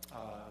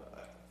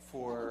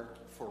for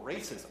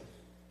racism.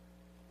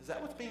 Is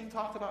that what's being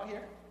talked about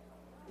here?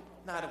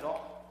 Not at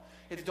all.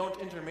 It's don't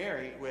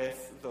intermarry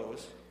with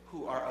those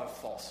who are of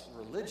false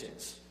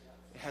religions.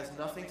 It has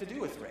nothing to do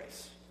with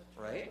race,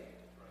 right?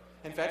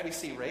 In fact, we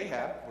see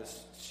Rahab.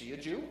 Was she a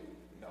Jew?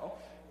 No.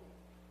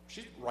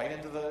 She's brought right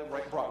into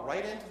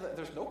the,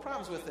 there's no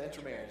problems with the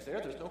intermarriage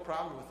there. There's no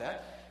problem with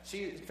that.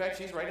 In fact,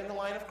 she's right in the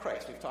line of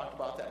Christ. We've talked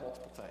about that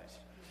multiple times.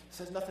 This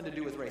has nothing to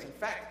do with race. In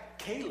fact,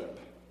 Caleb,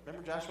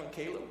 remember Joshua and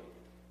Caleb?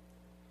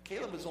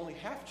 Caleb was only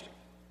half Jew,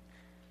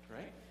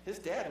 right? His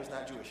dad was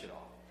not Jewish at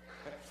all.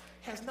 Right?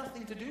 Has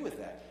nothing to do with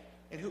that.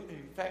 And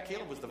in fact,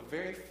 Caleb was the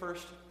very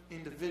first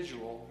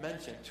individual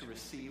mentioned to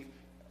receive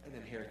an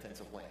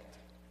inheritance of land.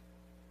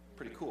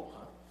 Pretty cool,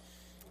 huh?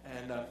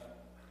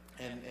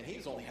 And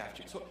he's only half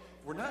Jew. So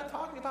we're not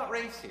talking about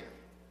race here.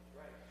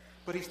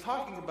 But he's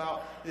talking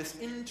about this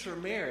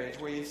intermarriage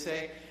where you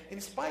say,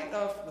 in spite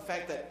of the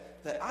fact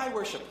that I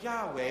worship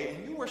Yahweh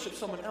and you worship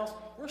someone else,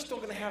 we're still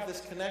going to have this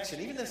connection.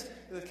 Even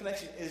the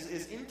connection is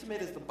as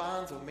intimate as the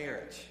bonds of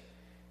marriage.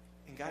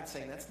 And God's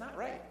saying that's not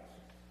right.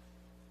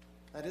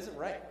 That isn't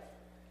right.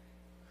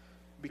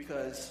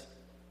 Because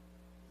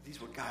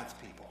these were God's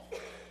people.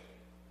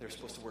 They're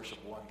supposed to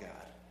worship one God.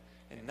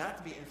 And not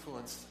to be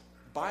influenced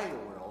by the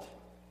world,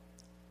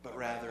 but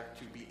rather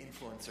to be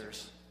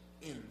influencers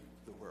in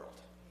the world.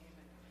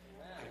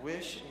 I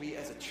wish we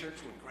as a church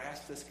would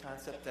grasp this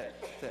concept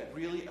that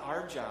really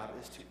our job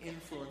is to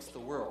influence the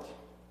world.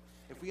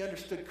 If we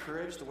understood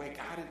courage the way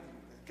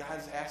God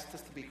has asked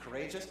us to be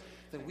courageous,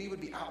 then we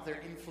would be out there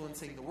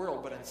influencing the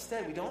world. But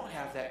instead, we don't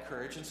have that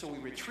courage, and so we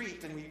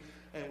retreat, and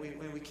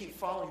we keep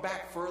falling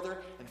back further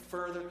and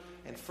further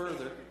and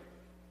further.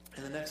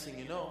 And the next thing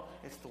you know,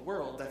 it's the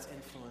world that's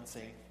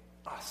influencing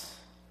us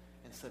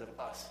instead of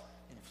us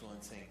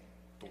influencing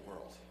the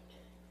world.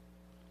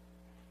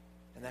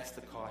 And that's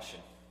the caution.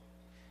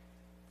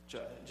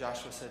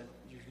 Joshua said,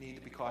 you need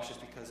to be cautious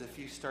because if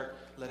you start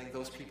letting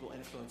those people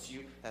influence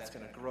you, that's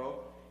going to grow.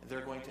 And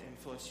they're going to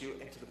influence you,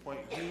 and to the point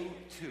you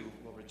too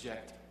will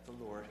reject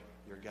the Lord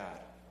your God.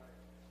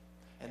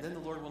 And then the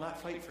Lord will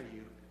not fight for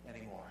you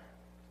anymore.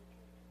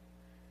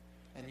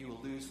 And you will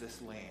lose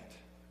this land.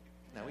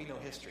 Now we know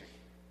history,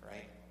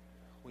 right?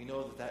 We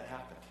know that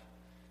happened.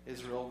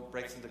 Israel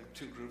breaks into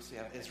two groups. You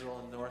have Israel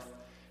in the north, and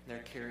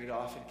they're carried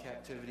off in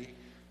captivity.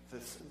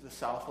 The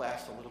south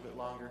lasts a little bit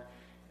longer,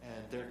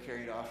 and they're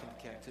carried off into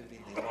captivity,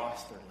 and they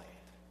lost their land.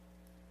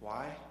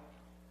 Why?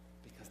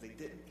 Because they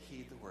didn't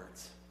heed the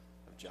words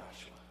of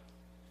Joshua.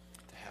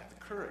 To have the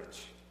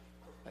courage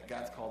that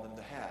God's called them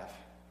to have,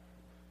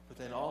 but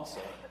then also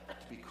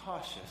to be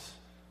cautious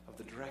of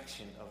the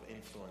direction of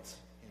influence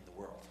in the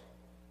world.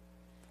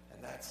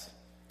 And that's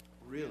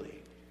really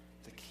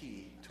the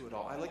key to it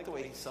all. I like the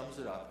way he sums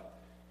it up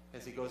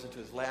as he goes into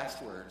his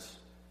last words,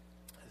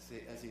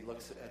 as he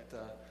looks at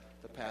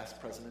the past,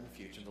 present, and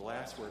future. The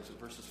last words of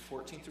verses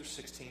 14 through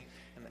 16.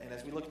 And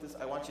as we look at this,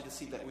 I want you to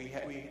see that we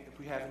have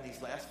in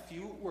these last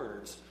few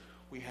words,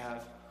 we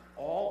have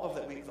all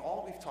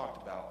we've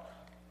talked about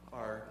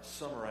are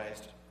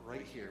summarized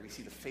right here. We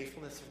see the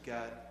faithfulness of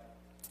God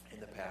in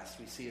the past.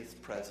 We see his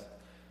present.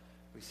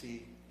 We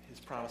see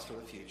his promise for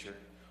the future.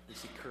 We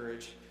see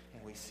courage,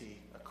 and we see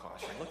a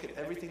caution. Look at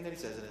everything that he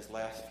says in his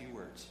last few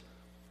words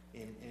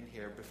in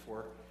here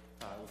before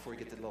we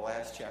get to the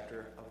last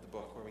chapter of the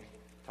book where we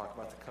talk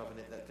about the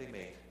covenant that they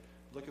made.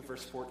 Look at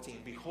verse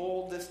 14.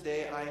 Behold, this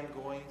day I am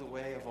going the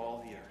way of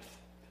all the earth.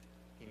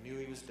 He knew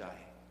he was dying.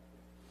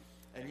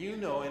 And you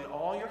know in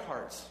all your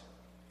hearts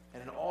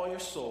and in all your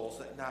souls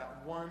that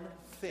not one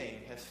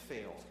thing has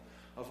failed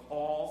of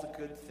all the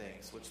good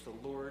things which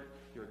the Lord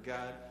your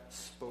God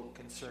spoke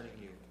concerning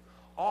you.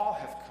 All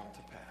have come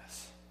to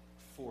pass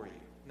for you.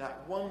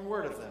 Not one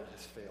word of them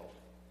has failed.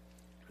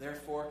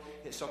 Therefore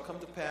it shall come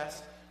to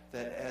pass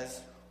that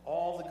as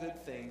all the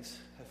good things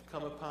have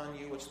come upon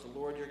you which the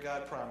Lord your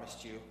God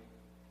promised you,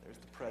 there's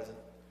the present,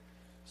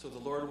 so the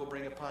Lord will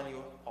bring upon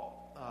you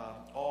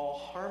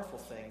all harmful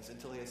things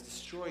until he has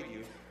destroyed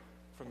you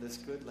from this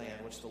good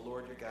land which the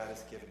Lord your God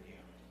has given you.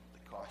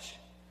 The caution.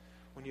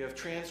 When you have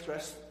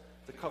transgressed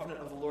the covenant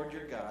of the Lord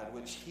your God,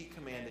 which he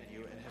commanded you,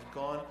 and have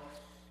gone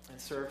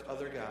and served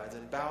other gods,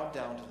 and bowed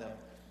down to them,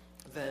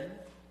 then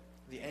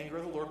the anger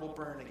of the Lord will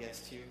burn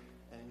against you,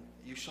 and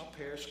you shall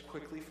perish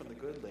quickly from the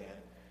good land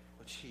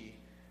which he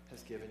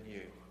has given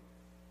you.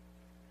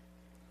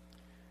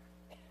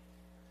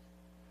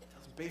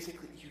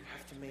 Basically, you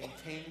have to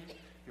maintain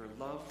your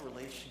love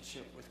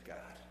relationship with God.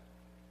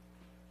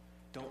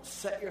 Don't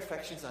set your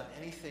affections on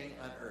anything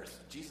on earth.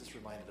 Jesus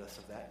reminded us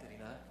of that, did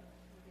he not?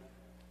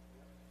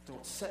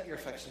 Don't set your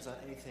affections on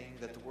anything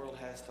that the world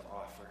has to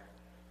offer.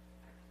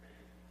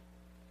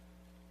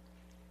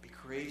 Be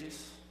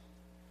courageous.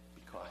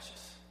 Be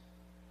cautious.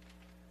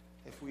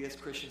 If we as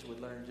Christians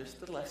would learn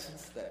just the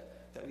lessons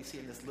that we see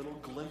in this little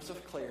glimpse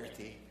of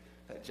clarity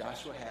that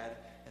Joshua had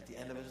at the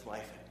end of his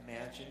life,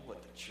 imagine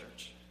what the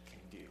church can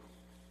do.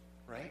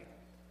 Right?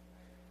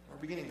 We're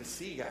beginning to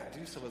see God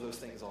do some of those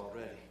things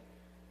already.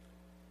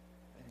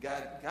 And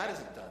God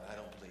isn't done, I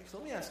don't believe. So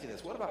let me ask you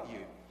this. What about you?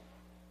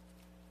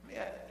 Let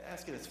me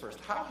ask you this first.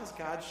 How has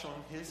God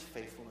shown his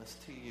faithfulness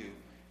to you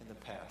in the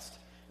past?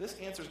 This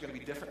answer is going to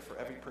be different for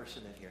every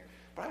person in here.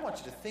 But I want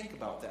you to think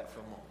about that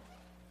for a moment.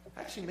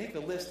 Actually make a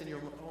list in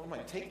your own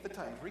mind. Take the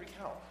time.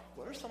 Recount.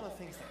 What are some of the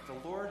things that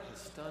the Lord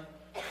has done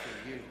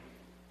for you?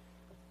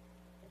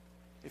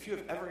 If you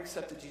have ever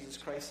accepted Jesus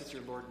Christ as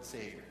your Lord and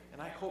Savior,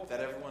 and I hope that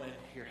everyone in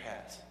here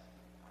has,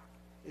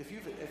 if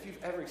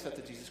you've ever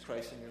accepted Jesus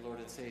Christ as your Lord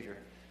and Savior,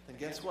 then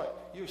guess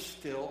what? You're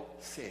still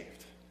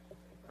saved.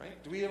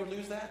 Right? Do we ever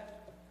lose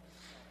that?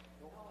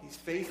 He's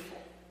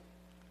faithful.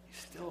 You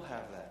still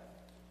have that.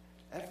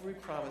 Every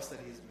promise that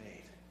he has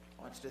made.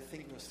 I want you to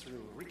think those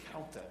through.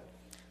 Recount them.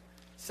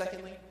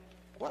 Secondly,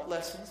 what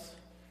lessons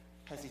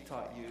has he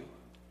taught you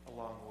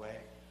along the way?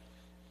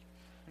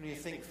 When you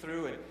think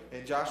through,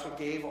 and Joshua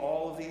gave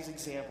all of these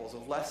examples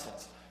of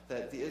lessons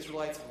that the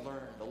Israelites have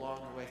learned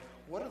along the way,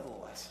 what are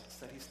the lessons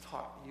that he's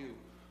taught you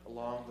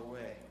along the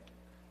way?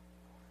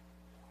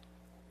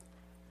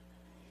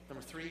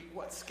 Number 3,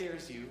 what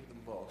scares you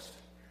the most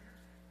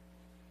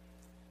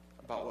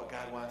about what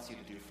God wants you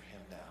to do for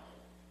him now?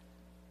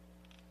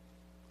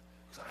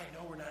 Because I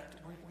know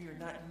we are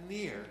not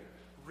near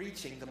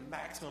reaching the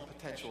maximum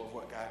potential of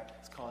what God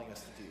is calling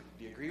us to do.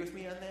 Do you agree with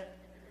me on that?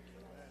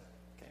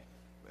 Okay.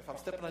 If I'm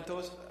stepping on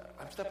toes,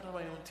 I'm stepping on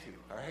my own too,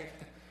 all right?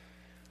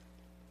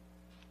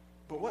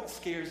 But what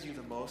scares you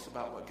the most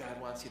about what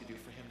God wants you to do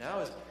for him now?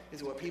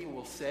 Is it what people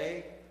will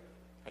say?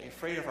 Are you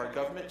afraid of our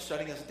government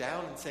shutting us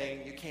down and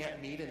saying you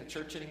can't meet in a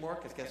church anymore?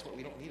 Because guess what?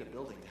 We don't need a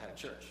building to have a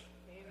church.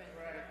 Amen.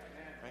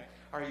 Right?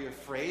 Are you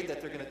afraid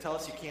that they're going to tell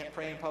us you can't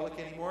pray in public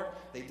anymore?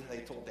 They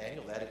told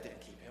Daniel that. It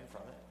didn't keep him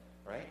from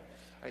it.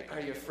 Right? Are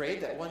you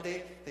afraid that one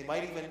day they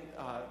might even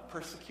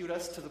persecute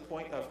us to the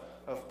point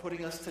of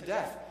putting us to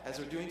death, as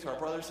they're doing to our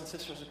brothers and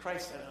sisters in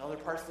Christ in other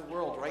parts of the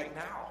world right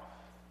now?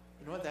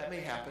 You know what? That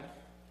may happen.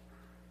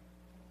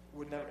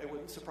 It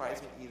wouldn't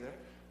surprise me either.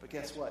 But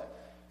guess what?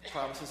 The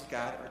promises of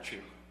God are true.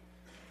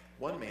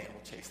 One man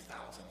will chase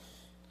 1,000.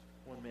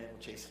 One man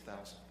will chase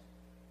 1,000.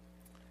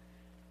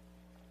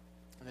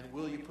 And then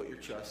will you put your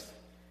trust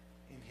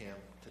in him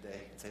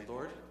today and say,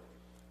 Lord,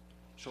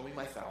 show me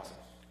my 1,000.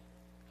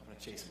 I'm going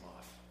to chase him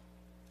off.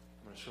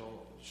 I'm going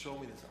to show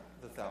me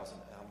the 1,000,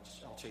 and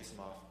I'll chase him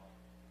off.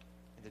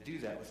 And to do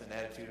that with an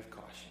attitude of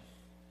caution.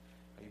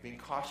 Are you being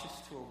cautious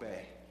to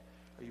obey?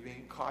 Are you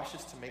being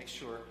cautious to make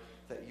sure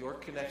that your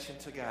connection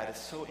to God is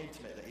so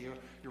intimate, that your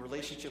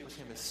relationship with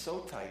him is so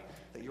tight,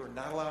 that you are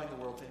not allowing the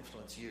world to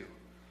influence you,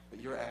 but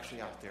you're actually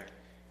out there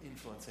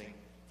influencing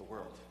the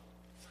world?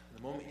 And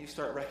the moment you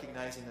start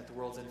recognizing that the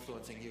world's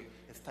influencing you,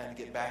 it's time to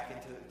get back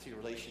into your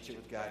relationship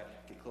with God,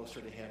 get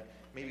closer to him,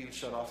 maybe even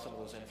shut off some of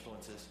those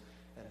influences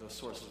and those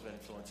sources of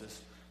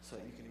influences so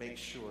that you can make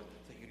sure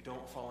that you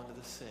don't fall into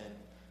the sin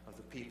of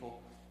the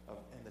people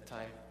in the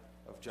time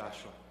of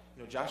Joshua.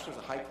 You know, Joshua is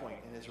a high point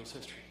in Israel's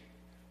history.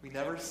 We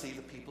never see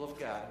the people of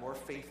God more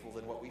faithful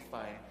than what we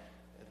find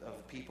of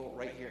the people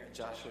right here in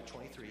Joshua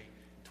 23 and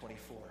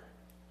 24.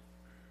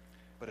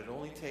 But it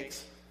only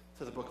takes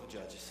to the book of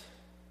Judges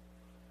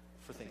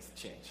for things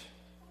to change,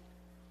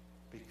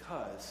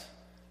 because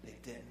they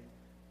didn't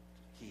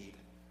heed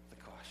the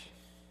caution.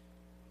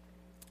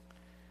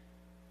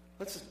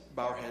 Let's just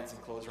bow our heads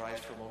and close our eyes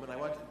for a moment. I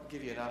want to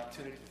give you an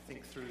opportunity to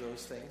think through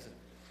those things.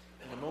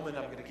 And in a moment,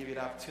 I'm going to give you an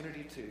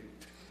opportunity to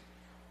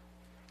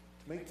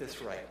make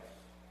this right.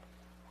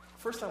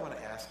 First, I want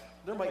to ask,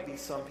 there might be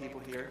some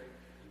people here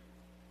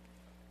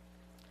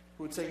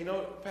who would say, you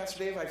know, Pastor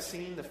Dave, I've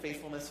seen the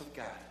faithfulness of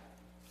God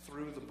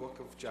through the book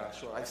of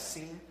Joshua. I've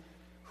seen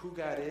who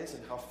God is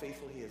and how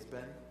faithful he has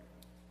been.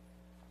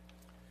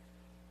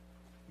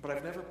 But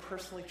I've never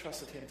personally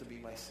trusted him to be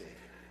my Savior.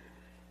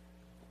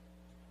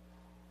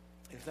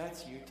 If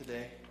that's you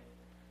today,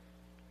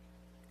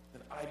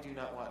 then I do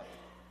not want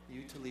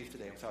you to leave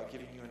today without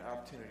giving you an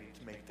opportunity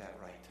to make that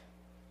right.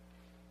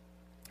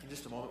 In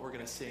just a moment, we're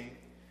going to sing.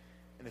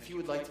 And if you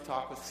would like to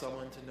talk with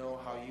someone to know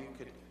how you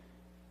could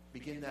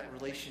begin that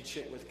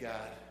relationship with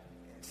God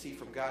and see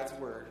from God's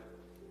word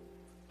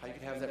how you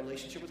can have that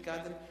relationship with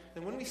God,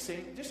 then when we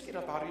sing, just get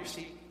up out of your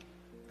seat,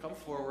 come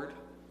forward.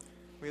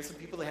 We have some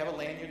people that have a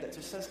lanyard that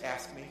just says,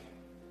 ask me.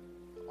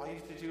 All you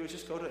have to do is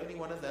just go to any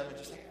one of them and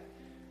just say,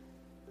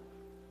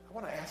 I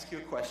want to ask you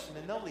a question,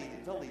 and they'll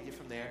lead you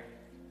from there.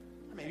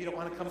 Or maybe you don't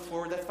want to come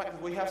forward, that's fine.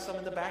 We have some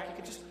in the back. You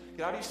can just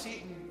get out of your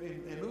seat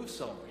and move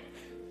somewhere,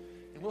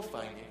 and we'll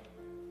find you.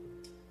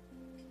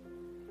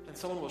 And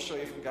someone will show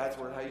you from God's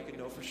word how you can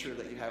know for sure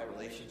that you have a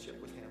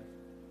relationship with him.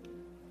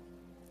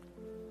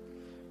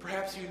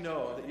 Perhaps you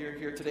know that you're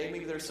here today.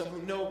 Maybe there's some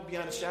who know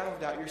beyond a shadow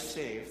of doubt you're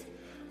saved,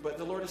 but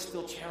the Lord is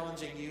still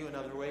challenging you in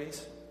other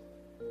ways.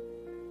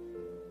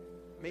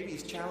 Maybe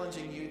he's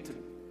challenging you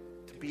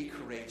to be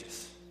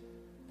courageous.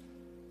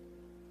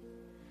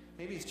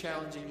 Maybe he's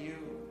challenging you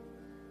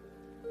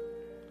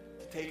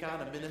to take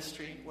on a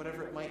ministry,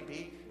 whatever it might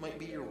be. It might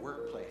be your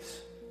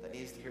workplace that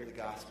needs to hear the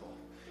gospel.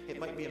 It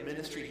might be a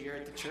ministry here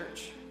at the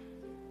church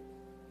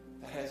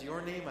that has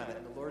your name on it,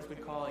 and the Lord's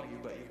been calling you,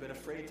 but you've been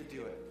afraid to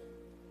do it.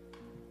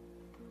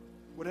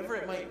 Whatever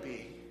it might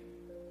be,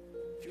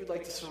 if you would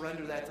like to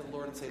surrender that to the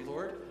Lord and say,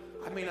 Lord,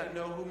 I may not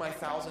know who my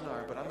 1,000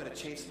 are, but I'm going to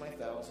chase my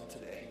 1,000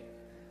 today.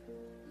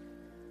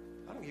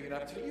 I'm going to give you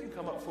an opportunity. You can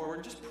come up forward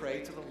and just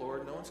pray to the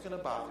Lord. No one's going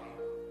to bother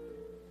you.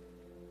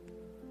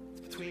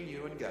 It's between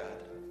you and God.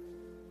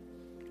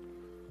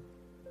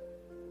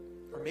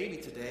 Or maybe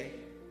today,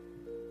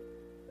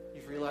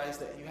 realized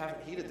that you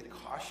haven't heeded the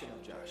caution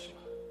of Joshua.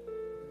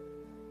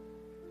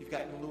 You've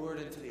gotten lured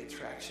into the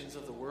attractions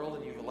of the world,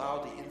 and you've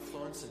allowed the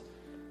influence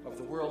of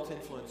the world to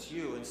influence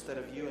you instead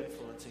of you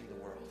influencing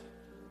the world.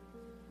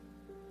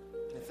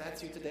 And if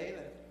that's you today,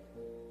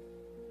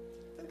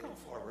 then come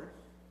forward.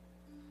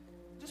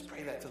 Just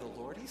pray that to the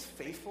Lord. He's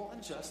faithful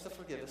and just to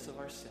forgive us of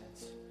our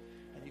sins.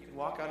 And you can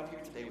walk out of here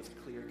today with a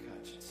clear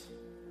conscience.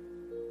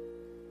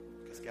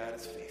 Because God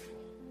is faithful.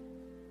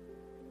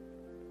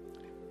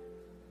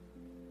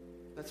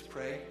 Let's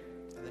pray,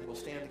 and then we'll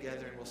stand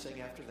together and we'll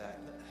sing after that.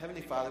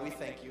 Heavenly Father, we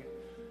thank you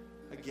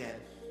again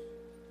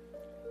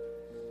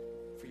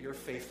for your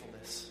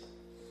faithfulness.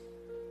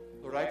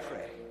 Lord, I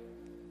pray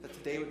that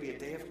today would be a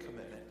day of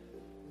commitment,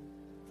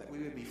 that we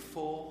would be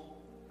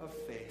full of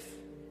faith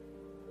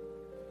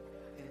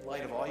in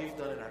light of all you've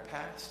done in our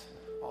past,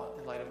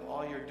 in light of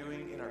all you're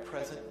doing in our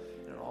present,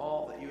 and in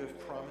all that you have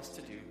promised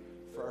to do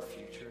for our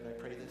future. And I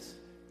pray this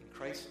in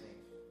Christ's name.